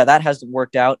 Yeah, that hasn't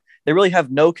worked out. They really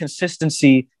have no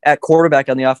consistency at quarterback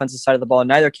on the offensive side of the ball.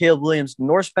 Neither Caleb Williams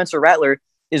nor Spencer Rattler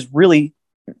is really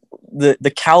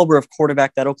the caliber of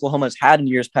quarterback that Oklahoma has had in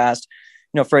years past.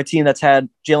 For a team that's had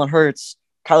Jalen Hurts,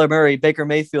 Kyler Murray, Baker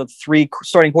Mayfield, 3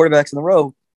 starting quarterbacks in a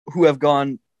row who have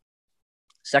gone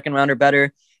second round or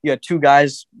better. You had 2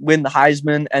 guys win the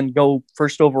Heisman and go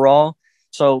first overall.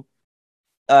 So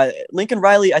Lincoln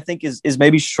Riley, I think, is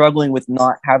maybe struggling with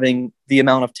not having the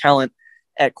amount of talent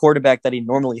at quarterback that he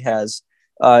normally has.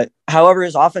 However,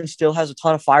 his offense still has a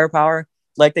ton of firepower,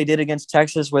 like they did against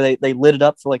Texas, where they lit it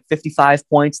up for like 55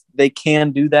 points. They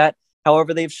can do that.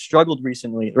 However, they've struggled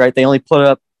recently, right? They only put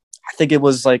up, I think it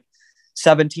was like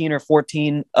 17 or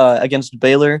 14 against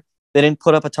Baylor. They didn't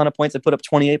put up a ton of points. They put up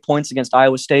 28 points against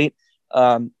Iowa State.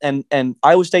 And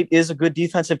Iowa State is a good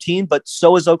defensive team, but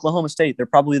so is Oklahoma State. They're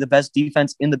probably the best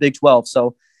defense in the Big 12.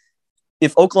 So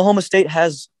if Oklahoma State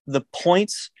has the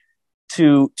points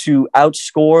to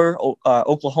outscore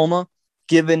Oklahoma,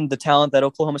 given the talent that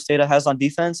Oklahoma State has on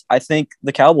defense, I think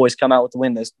the Cowboys come out with the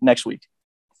win this next week.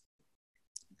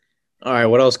 All right,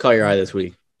 what else caught your eye this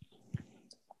week?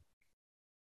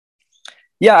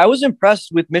 Yeah, I was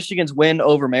impressed with Michigan's win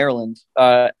over Maryland.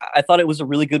 I thought it was a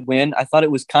really good win. I thought it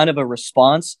was kind of a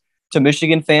response to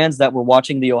Michigan fans that were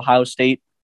watching the Ohio State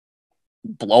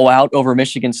blowout over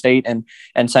Michigan State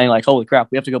and saying like, holy crap,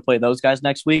 we have to go play those guys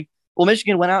next week. Well,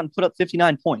 Michigan went out and put up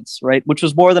 59 points, right? Which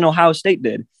was more than Ohio State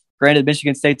did. Granted,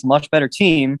 Michigan State's a much better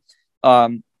team,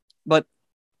 but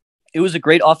it was a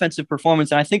great offensive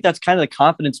performance. And I think that's kind of the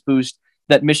confidence boost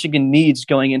that Michigan needs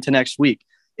going into next week.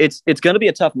 It's going to be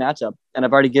a tough matchup, and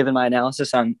I've already given my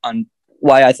analysis on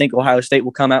why I think Ohio State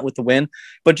will come out with the win.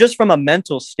 But just from a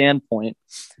mental standpoint,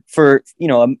 for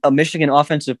a Michigan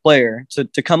offensive player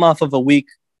to come off of a week,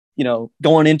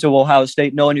 going into Ohio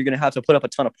State knowing you're going to have to put up a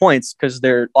ton of points because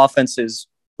their offense is,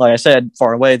 like I said,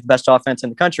 far away the best offense in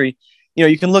the country.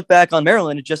 You can look back on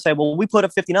Maryland and just say, well, we put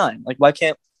up 59. Like, why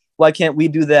can't we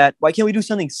do that? Why can't we do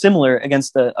something similar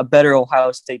against a better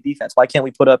Ohio State defense? Why can't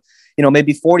we put up,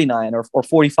 maybe 49 or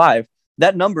 45?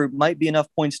 That number might be enough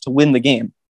points to win the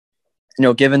game,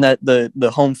 given that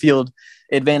the home field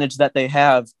advantage that they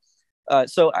have.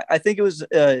 So I think it was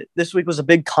this week was a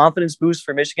big confidence boost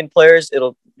for Michigan players.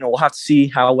 We'll have to see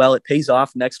how well it pays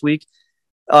off next week.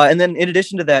 And then in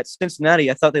addition to that,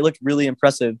 Cincinnati, I thought they looked really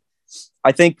impressive.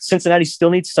 I think Cincinnati still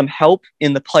needs some help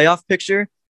in the playoff picture.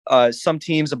 Some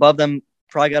teams above them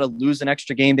probably got to lose an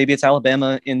extra game. Maybe it's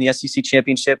Alabama in the SEC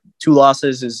championship. 2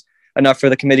 losses is enough for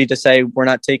the committee to say, we're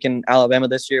not taking Alabama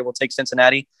this year. We'll take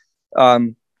Cincinnati.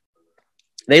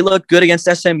 They look good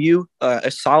against SMU, a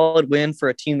solid win for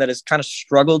a team that has kind of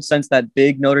struggled since that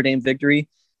big Notre Dame victory.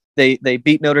 They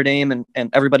beat Notre Dame and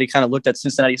everybody kind of looked at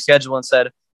Cincinnati's schedule and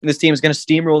said, this team is going to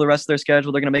steamroll the rest of their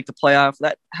schedule. They're going to make the playoff.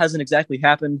 That hasn't exactly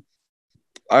happened.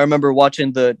 I remember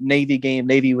watching the Navy game.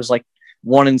 Navy was like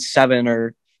 1-7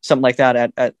 or something like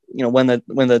that at when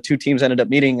the two teams ended up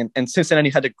meeting, and Cincinnati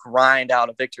had to grind out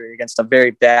a victory against a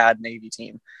very bad Navy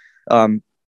team. And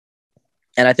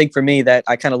I think for me that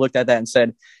I kind of looked at that and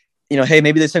said, hey,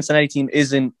 maybe the Cincinnati team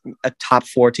isn't a top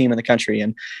 4 team in the country.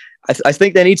 And I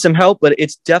think they need some help, but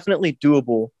it's definitely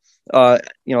doable. A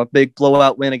big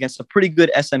blowout win against a pretty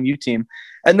good SMU team.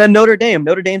 And then Notre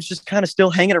Dame's just kind of still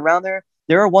hanging around there.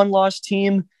 They're a 1-loss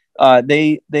team.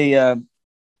 They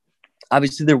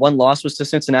obviously their one loss was to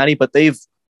Cincinnati, but they've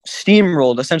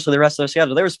steamrolled essentially the rest of their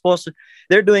schedule.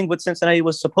 They're doing what Cincinnati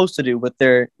was supposed to do with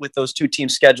those two team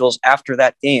schedules after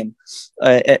that game.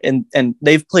 And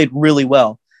they've played really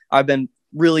well. I've been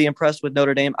really impressed with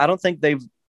Notre Dame. I don't think they've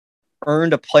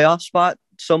earned a playoff spot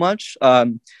so much,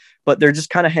 but they're just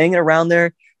kind of hanging around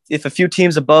there. If a few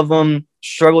teams above them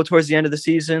struggle towards the end of the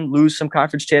season, lose some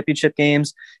conference championship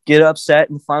games, get upset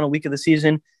in the final week of the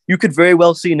season, you could very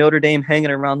well see Notre Dame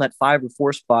hanging around that 5 or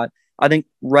 4 spot. I think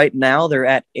right now they're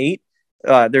at 8.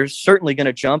 They're certainly going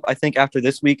to jump, I think, after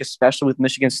this week, especially with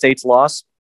Michigan State's loss.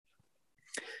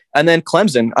 And then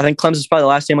Clemson. I think Clemson is probably the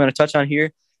last team I'm going to touch on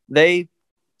here. They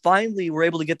finally were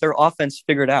able to get their offense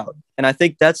figured out. And I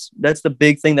think that's the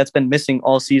big thing that's been missing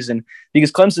all season,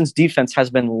 because Clemson's defense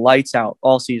has been lights out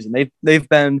all season. They've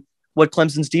been what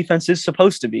Clemson's defense is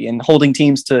supposed to be, and holding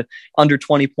teams to under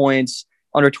 20 points,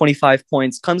 under 25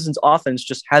 points. Clemson's offense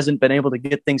just hasn't been able to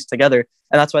get things together.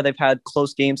 And that's why they've had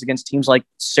close games against teams like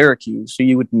Syracuse, who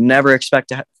you would never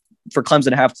expect for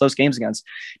Clemson to have close games against.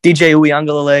 DJ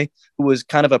Uiagalelei, who was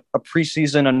kind of a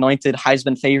preseason anointed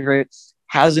Heisman favorite,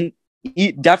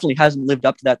 he definitely hasn't lived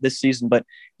up to that this season, but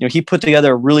he put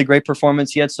together a really great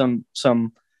performance. He had some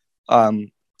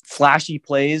flashy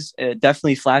plays. It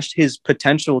definitely flashed his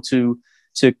potential to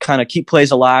kind of keep plays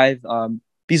alive.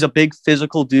 He's a big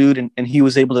physical dude, and he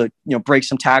was able to break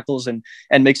some tackles and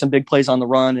make some big plays on the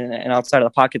run and outside of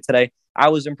the pocket today. I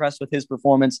was impressed with his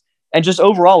performance, and just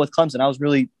overall with Clemson, I was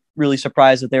really, really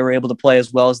surprised that they were able to play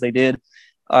as well as they did.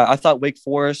 I thought Wake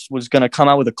Forest was going to come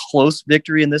out with a close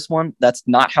victory in this one. That's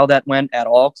not how that went at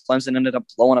all. Clemson ended up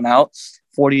blowing them out.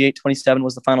 48-27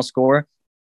 was the final score.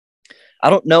 I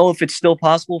don't know if it's still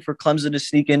possible for Clemson to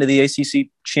sneak into the ACC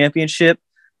championship,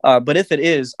 but if it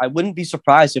is, I wouldn't be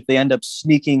surprised if they end up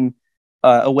sneaking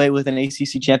away with an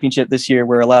ACC championship this year,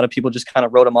 where a lot of people just kind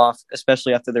of wrote them off,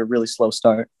 especially after their really slow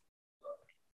start.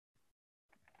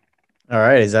 All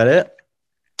right, is that it?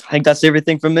 I think that's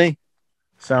everything from me.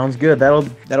 Sounds good.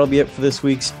 That'll be it for this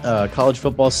week's college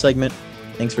football segment.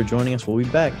 Thanks for joining us. We'll be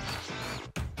back.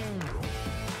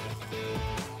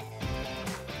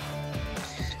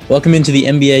 Welcome into the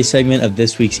NBA segment of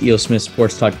this week's E.O. Smith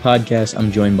Sports Talk podcast.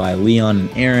 I'm joined by Leon and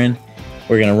Aaron.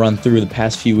 We're going to run through the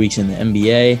past few weeks in the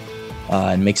NBA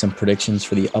and make some predictions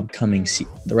for the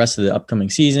rest of the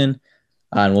upcoming season.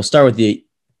 And we'll start with the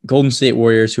Golden State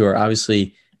Warriors, who are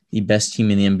obviously the best team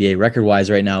in the NBA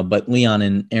record-wise right now. But Leon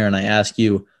and Aaron, I ask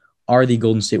you, are the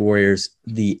Golden State Warriors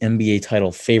the NBA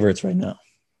title favorites right now?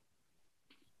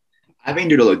 I think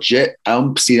they're legit. I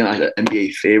don't see them as an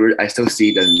NBA favorite. I still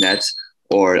see the Nets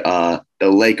or the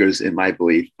Lakers in my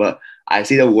belief. But I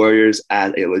see the Warriors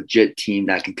as a legit team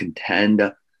that can contend.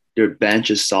 Their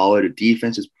bench is solid. Their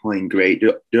defense is playing great.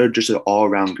 They're just an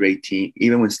all-around great team.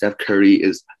 Even when Steph Curry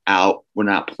is out, we're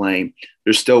not playing,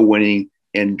 they're still winning.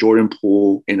 And Jordan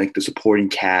Poole and the supporting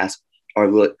cast are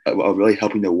really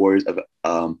helping the Warriors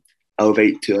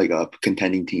elevate to a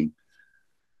contending team.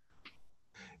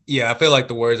 Yeah, I feel like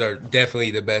the Warriors are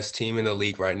definitely the best team in the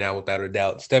league right now, without a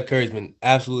doubt. Steph Curry's been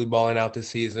absolutely balling out this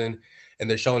season, and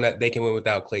they're showing that they can win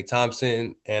without Klay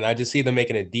Thompson. And I just see them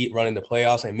making a deep run in the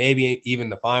playoffs and maybe even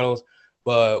the finals,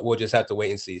 but we'll just have to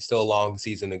wait and see. Still a long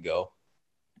season to go.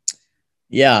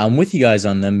 Yeah, I'm with you guys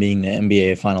on them being the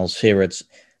NBA Finals favorites.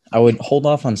 I would hold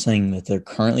off on saying that they're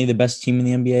currently the best team in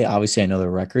the NBA. Obviously, I know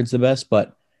their record's the best,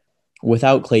 but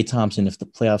without Klay Thompson, if the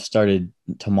playoffs started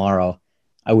tomorrow,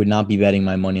 I would not be betting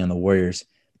my money on the Warriors.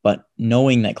 But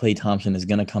knowing that Klay Thompson is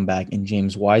going to come back and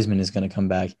James Wiseman is going to come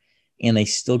back, and they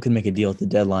still could make a deal at the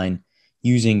deadline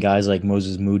using guys like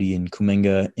Moses Moody and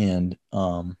Kuminga and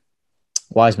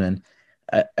Wiseman,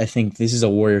 I think this is a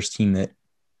Warriors team that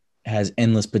has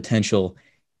endless potential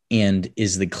and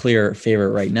is the clear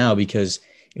favorite right now, because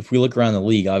if we look around the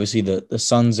league, obviously the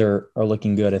Suns are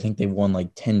looking good. I think they've won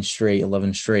like 10 straight,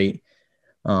 11 straight.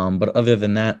 But other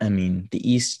than that, I mean, the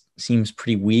East seems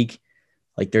pretty weak.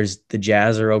 Like the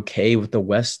Jazz are okay with the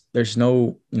West. There's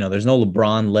no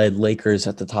LeBron-led Lakers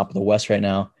at the top of the West right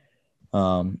now.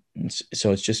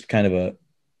 So it's just kind of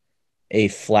a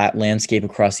flat landscape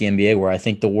across the NBA where I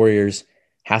think the Warriors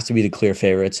have to be the clear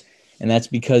favorites. And that's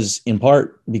in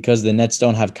part because the Nets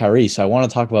don't have Kyrie. So I want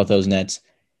to talk about those Nets.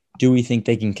 Do we think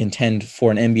they can contend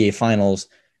for an NBA Finals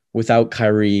without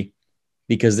Kyrie?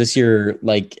 Because this year,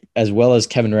 like, as well as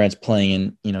Kevin Durant's playing,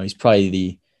 and, you know, he's probably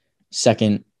the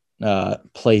second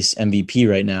place MVP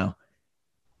right now,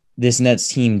 this Nets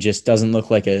team just doesn't look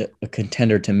like a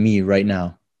contender to me right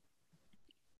now.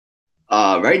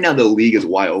 Right now, the league is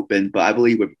wide open, but I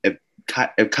believe if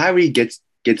Kyrie gets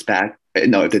back,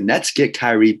 no, if the Nets get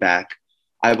Kyrie back,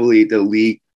 I believe the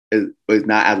league is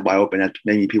not as wide open as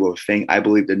many people think. I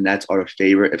believe the Nets are a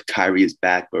favorite if Kyrie is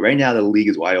back, but right now the league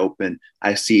is wide open.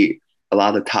 I see a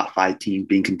lot of the top 5 teams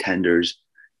being contenders,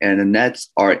 and the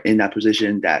Nets are in that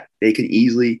position that they can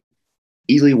easily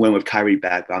win with Kyrie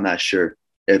back. But I'm not sure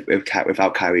if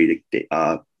without Kyrie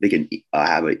they can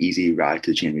have an easy ride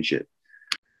to the championship.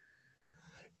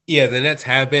 Yeah, the Nets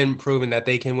have been proven that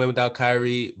they can win without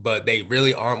Kyrie, but they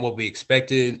really aren't what we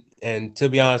expected. And to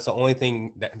be honest, the only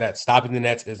thing that's stopping the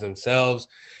Nets is themselves.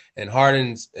 And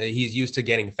Harden's, he's used to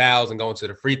getting fouls and going to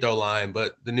the free throw line,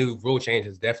 but the new rule change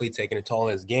has definitely taken a toll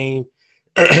on his game.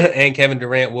 And Kevin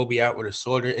Durant will be out with a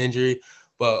shoulder injury,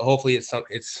 but hopefully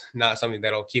it's not something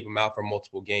that'll keep him out for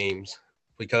multiple games,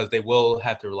 because they will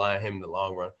have to rely on him in the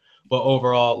long run. But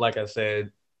overall, like I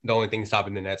said, the only thing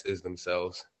stopping the Nets is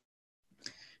themselves.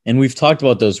 And we've talked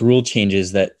about those rule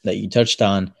changes that you touched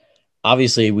on.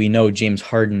 Obviously, we know James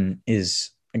Harden is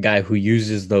a guy who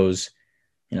uses those,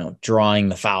 you know, drawing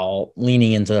the foul,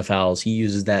 leaning into the fouls. He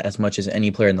uses that as much as any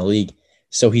player in the league.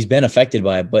 So he's been affected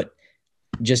by it. But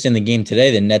just in the game today,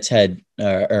 the Nets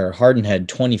Harden had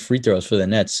 20 free throws for the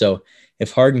Nets. So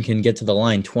if Harden can get to the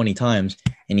line 20 times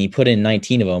and he put in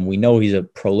 19 of them, we know he's a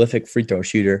prolific free throw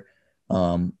shooter.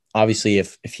 Obviously,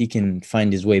 if he can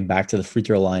find his way back to the free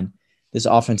throw line, this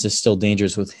offense is still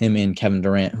dangerous with him and Kevin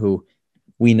Durant, who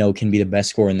we know can be the best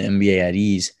scorer in the NBA at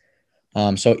ease.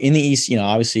 So in the East, you know,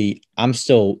 obviously I'm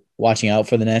still watching out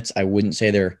for the Nets. I wouldn't say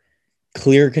they're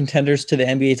clear contenders to the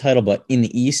NBA title, but in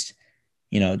the East,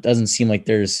 you know, it doesn't seem like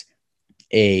there's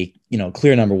a, you know,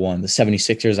 clear number one. The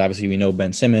 76ers, obviously we know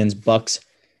Ben Simmons. Bucks,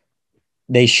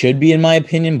 they should be in my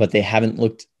opinion, but they haven't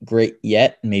looked great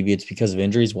yet. Maybe it's because of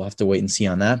injuries. We'll have to wait and see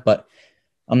on that, but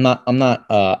I'm not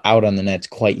out on the Nets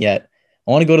quite yet.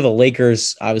 I want to go to the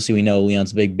Lakers. Obviously, we know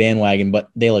Leon's a big bandwagon,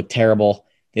 but they look terrible.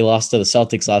 They lost to the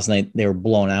Celtics last night. They were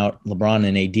blown out. LeBron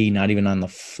and AD not even on the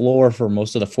floor for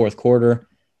most of the fourth quarter.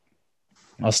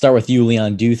 I'll start with you,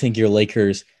 Leon. Do you think your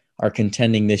Lakers are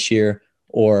contending this year?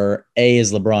 Or A,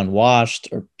 is LeBron washed?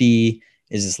 Or B,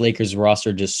 is this Lakers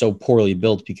roster just so poorly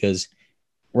built because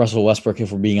Russell Westbrook,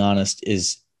 if we're being honest,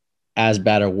 is as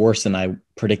bad or worse than I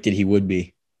predicted he would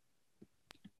be?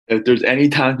 If there's any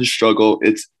time to struggle,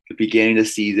 it's the beginning of the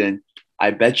season.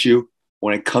 I bet you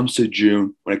when it comes to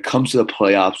June, when it comes to the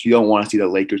playoffs, you don't want to see the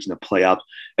Lakers in the playoffs.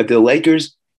 If the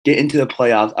Lakers get into the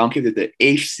playoffs, I don't care if they're the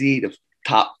 8th seed, the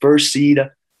top 1st seed,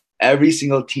 every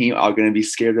single team are going to be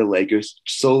scared of the Lakers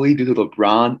solely due to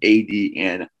LeBron, AD,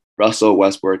 and Russell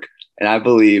Westbrook. And I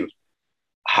believe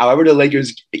however the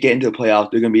Lakers get into the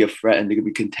playoffs, they're going to be a threat and they're going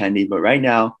to be contending. But right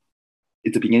now,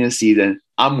 it's the beginning of the season.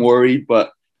 I'm worried,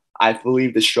 but I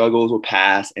believe the struggles will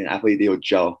pass, and I believe they will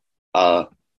gel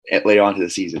later on to the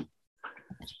season.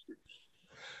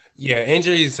 Yeah,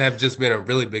 injuries have just been a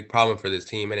really big problem for this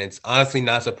team, and it's honestly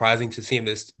not surprising to see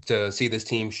this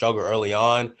team struggle early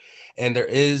on. And there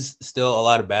is still a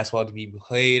lot of basketball to be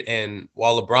played. And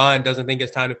while LeBron doesn't think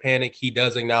it's time to panic, he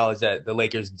does acknowledge that the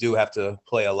Lakers do have to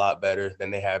play a lot better than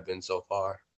they have been so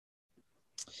far.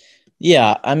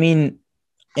 Yeah, I mean,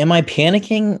 am I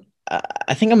panicking?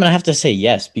 I think I'm going to have to say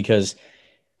yes, because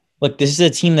look, this is a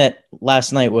team that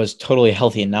last night was totally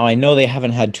healthy. And now I know they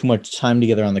haven't had too much time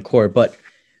together on the court, but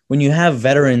when you have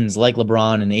veterans like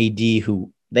LeBron and AD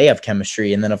who they have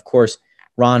chemistry, and then of course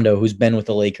Rondo, who's been with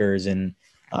the Lakers, and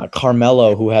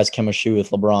Carmelo, who has chemistry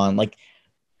with LeBron, like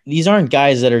these aren't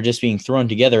guys that are just being thrown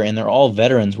together, and they're all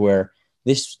veterans where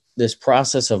this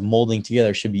process of molding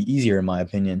together should be easier in my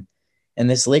opinion. And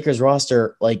this Lakers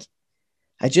roster, like,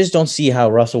 I just don't see how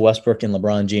Russell Westbrook and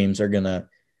LeBron James are going to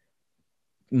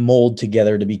mold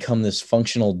together to become this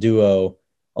functional duo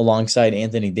alongside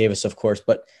Anthony Davis, of course.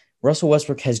 But Russell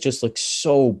Westbrook has just looked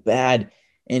so bad,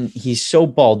 and he's so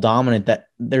ball dominant that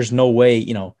there's no way,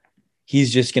 you know,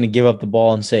 he's just going to give up the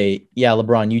ball and say, yeah,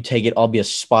 LeBron, you take it. I'll be a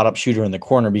spot up shooter in the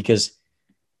corner, because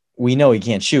we know he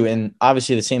can't shoot. And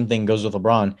obviously the same thing goes with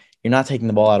LeBron. You're not taking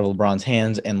the ball out of LeBron's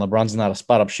hands, and LeBron's not a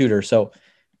spot up shooter. So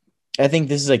I think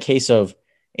this is a case of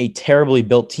a terribly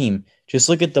built team. Just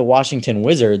look at the Washington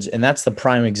Wizards, and that's the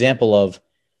prime example of,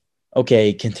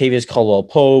 okay, Kentavious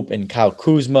Caldwell-Pope and Kyle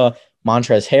Kuzma,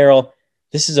 Montrezl Harrell.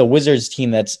 This is a Wizards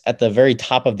team that's at the very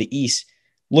top of the East,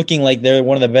 looking like they're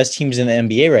one of the best teams in the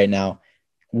NBA right now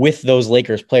with those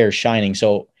Lakers players shining.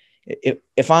 So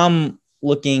if I'm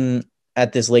looking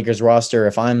at this Lakers roster,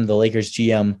 if I'm the Lakers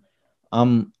GM,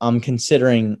 I'm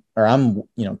considering, or I'm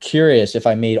curious if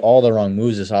I made all the wrong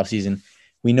moves this offseason.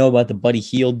 We know about the Buddy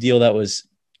Hield deal that was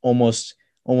almost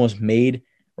made.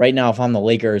 Right now, if I'm the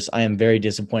Lakers, I am very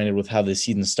disappointed with how this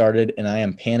season started, and I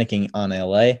am panicking on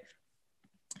LA.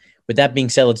 With that being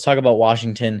said, let's talk about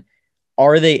Washington.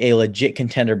 Are they a legit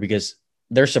contender? Because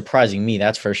they're surprising me,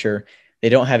 that's for sure. They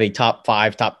don't have a top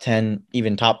 5, top 10,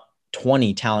 even top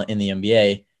 20 talent in the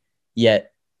NBA,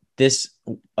 yet this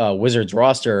Wizards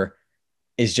roster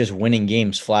is just winning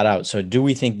games flat out. So do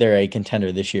we think they're a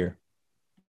contender this year?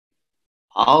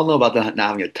 I don't know about not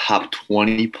having a top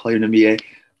 20 player in the NBA,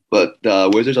 but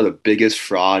the Wizards are the biggest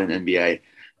fraud in the NBA,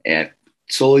 and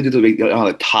solely due to they don't have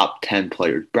a top 10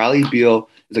 player. Bradley Beal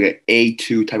is like an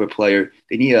A2 type of player.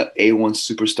 They need an A1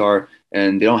 superstar,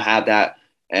 and they don't have that.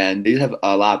 And they have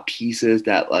a lot of pieces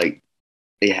that like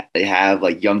they have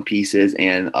like young pieces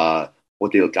and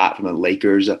what they got from the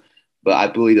Lakers. But I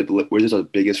believe that the Wizards are the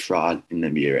biggest fraud in the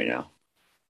NBA right now.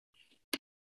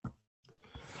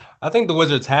 I think the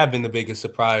Wizards have been the biggest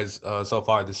surprise so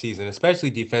far this season,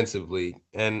 especially defensively.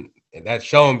 And that's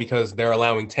shown because they're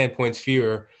allowing 10 points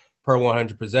fewer per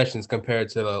 100 possessions compared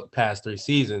to the past 3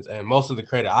 seasons. And most of the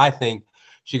credit, I think,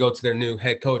 should go to their new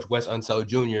head coach, Wes Unseld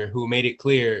Jr., who made it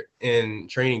clear in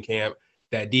training camp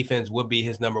that defense would be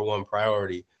his number 1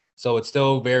 priority. So it's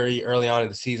still very early on in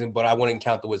the season, but I wouldn't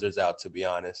count the Wizards out, to be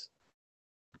honest.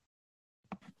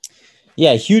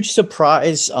 Yeah, huge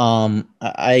surprise. I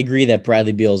agree that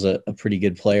Bradley Beal is a pretty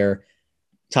good player.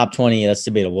 Top 20, that's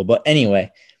debatable. But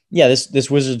anyway, yeah, this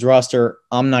Wizards roster,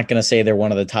 I'm not going to say they're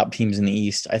one of the top teams in the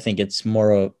East. I think it's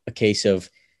more a case of,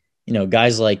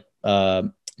 guys like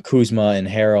Kuzma and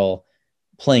Harrell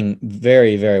playing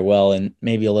very, very well and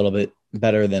maybe a little bit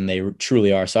better than they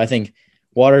truly are. So I think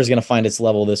water is going to find its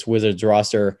level. This Wizards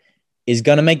roster is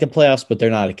going to make the playoffs, but they're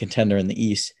not a contender in the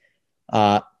East.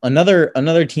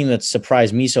 Another team that's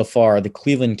surprised me so far are the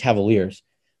Cleveland Cavaliers.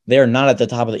 They are not at the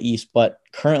top of the East, but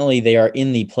currently they are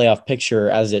in the playoff picture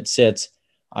as it sits.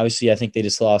 Obviously, I think they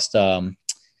just lost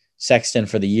Sexton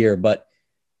for the year, but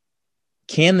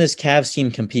can this Cavs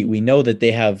team compete? We know that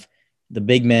they have the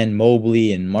big men,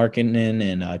 Mobley and Markkanen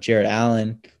and Jarrett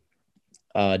Allen,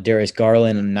 Darius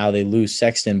Garland, and now they lose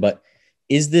Sexton. But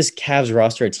is this Cavs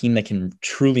roster a team that can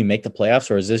truly make the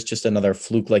playoffs, or is this just another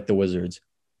fluke like the Wizards?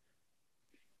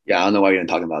 Yeah, I don't know why you're even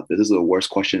talking about this. This is the worst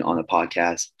question on the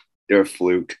podcast. They're a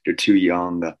fluke. They're too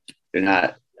young. They're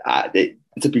not. It's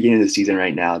the beginning of the season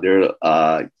right now.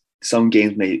 They're some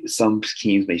teams may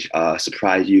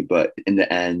surprise you, but in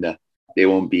the end, they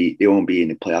won't be in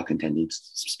the playoff contending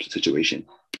situation.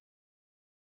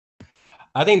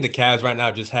 I think the Cavs right now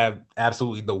just have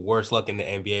absolutely the worst luck in the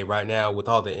NBA right now with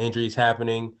all the injuries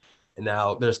happening. And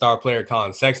now their star player,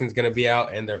 Colin Sexton, is going to be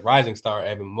out, and their rising star,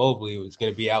 Evan Mobley, is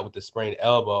going to be out with the sprained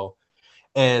elbow.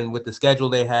 And with the schedule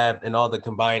they have and all the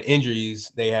combined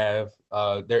injuries they have,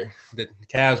 the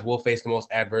Cavs will face the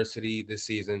most adversity this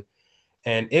season.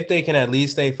 And if they can at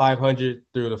least stay 500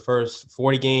 through the first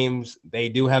 40 games, they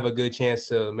do have a good chance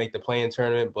to make the play-in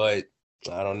tournament, but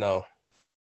I don't know.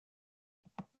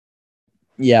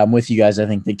 Yeah, I'm with you guys. I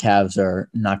think the Cavs are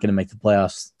not going to make the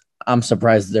playoffs. I'm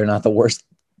surprised they're not the worst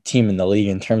team in the league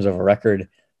in terms of a record.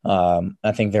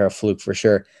 I think they're a fluke for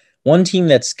sure. One team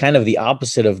that's kind of the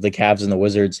opposite of the Cavs and the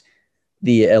Wizards,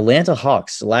 the Atlanta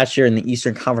Hawks. Last year in the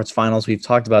Eastern Conference Finals, we've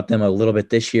talked about them a little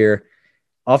bit this year.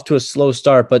 Off to a slow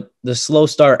start, but the slow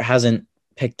start hasn't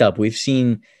picked up. We've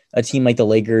seen a team like the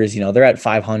Lakers, they're at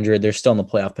 500. They're still in the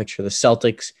playoff picture. The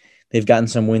Celtics, they've gotten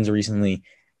some wins recently.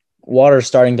 Water's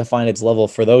starting to find its level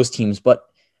for those teams. But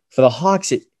for the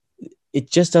Hawks, it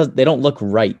just does. They don't look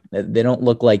right. They don't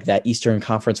look like that Eastern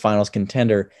Conference Finals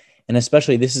contender. And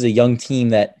especially this is a young team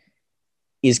that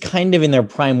is kind of in their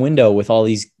prime window with all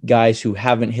these guys who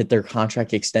haven't hit their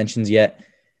contract extensions yet.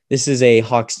 This is a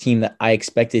Hawks team that I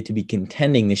expected to be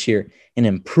contending this year and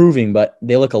improving, but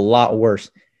they look a lot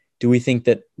worse. Do we think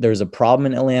that there's a problem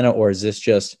in Atlanta, or is this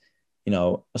just,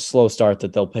 a slow start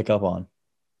that they'll pick up on?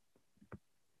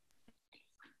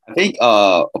 I think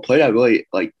a player that really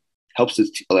helps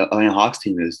this Atlanta Hawks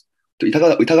team is we talk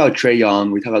about Trae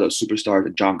Young, we talk about the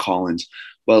superstar John Collins,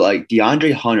 but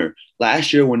DeAndre Hunter.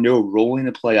 Last year when they were rolling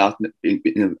the playoffs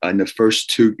in the first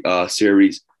 2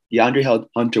 series, DeAndre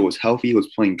Hunter was healthy. He was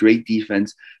playing great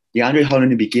defense. DeAndre Hunter in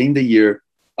the beginning of the year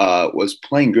was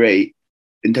playing great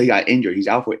until he got injured. He's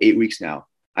out for 8 weeks now.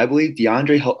 I believe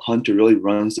DeAndre Hunter really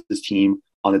runs this team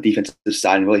on the defensive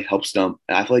side and really helps them.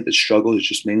 And I feel like the struggle is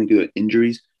just mainly due to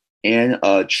injuries. And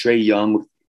Trae Young,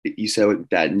 you said with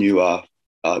that new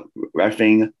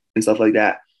reffing and stuff like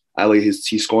that, I believe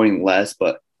he's scoring less,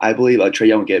 but I believe Trae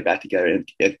Young will get it back together.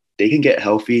 And if they can get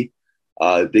healthy,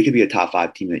 they could be a top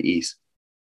 5 team in the East.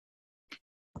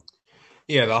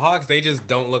 Yeah, the Hawks, they just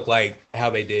don't look like how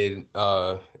they did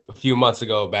a few months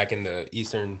ago back in the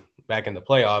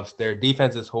playoffs. Their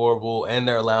defense is horrible, and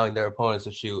they're allowing their opponents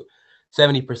to shoot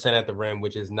 70% at the rim,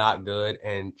 which is not good.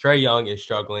 And Trae Young is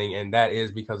struggling, and that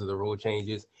is because of the rule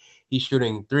changes. He's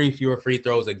shooting 3 fewer free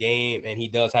throws a game, and he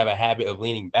does have a habit of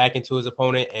leaning back into his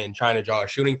opponent and trying to draw a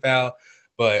shooting foul.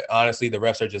 But honestly, the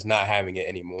refs are just not having it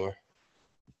anymore.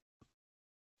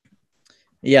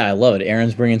 Yeah, I love it.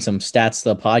 Aaron's bringing some stats to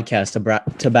the podcast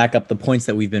to back up the points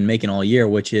that we've been making all year,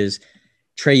 which is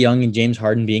Trae Young and James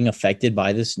Harden being affected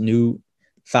by this new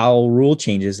foul rule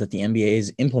changes that the NBA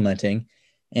is implementing.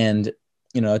 And,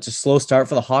 it's a slow start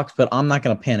for the Hawks, but I'm not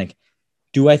going to panic.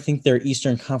 Do I think they're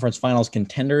Eastern Conference Finals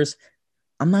contenders?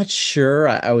 I'm not sure.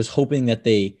 I was hoping that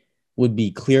they would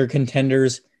be clear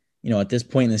contenders, at this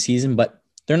point in the season, but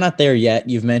they're not there yet.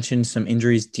 You've mentioned some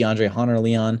injuries, DeAndre Hunter,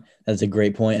 Leon. That's a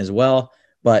great point as well.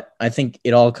 But I think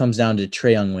it all comes down to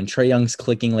Trae Young. When Trae Young's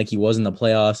clicking like he was in the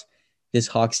playoffs, this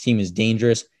Hawks team is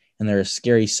dangerous, and they're a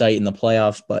scary sight in the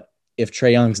playoffs. But if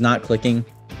Trae Young's not clicking,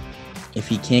 if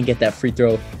he can't get that free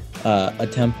throw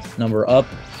attempt number up,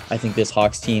 I think this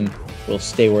Hawks team will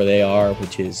stay where they are,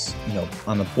 which is,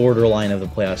 on the borderline of the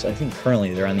playoffs. I think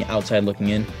currently they're on the outside looking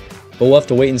in. But we'll have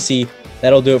to wait and see.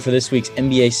 That'll do it for this week's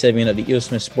NBA segment of the E.O.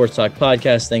 Smith Sports Talk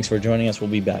podcast. Thanks for joining us. We'll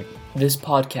be back. This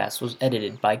podcast was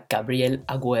edited by Gabriel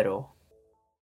Agüero.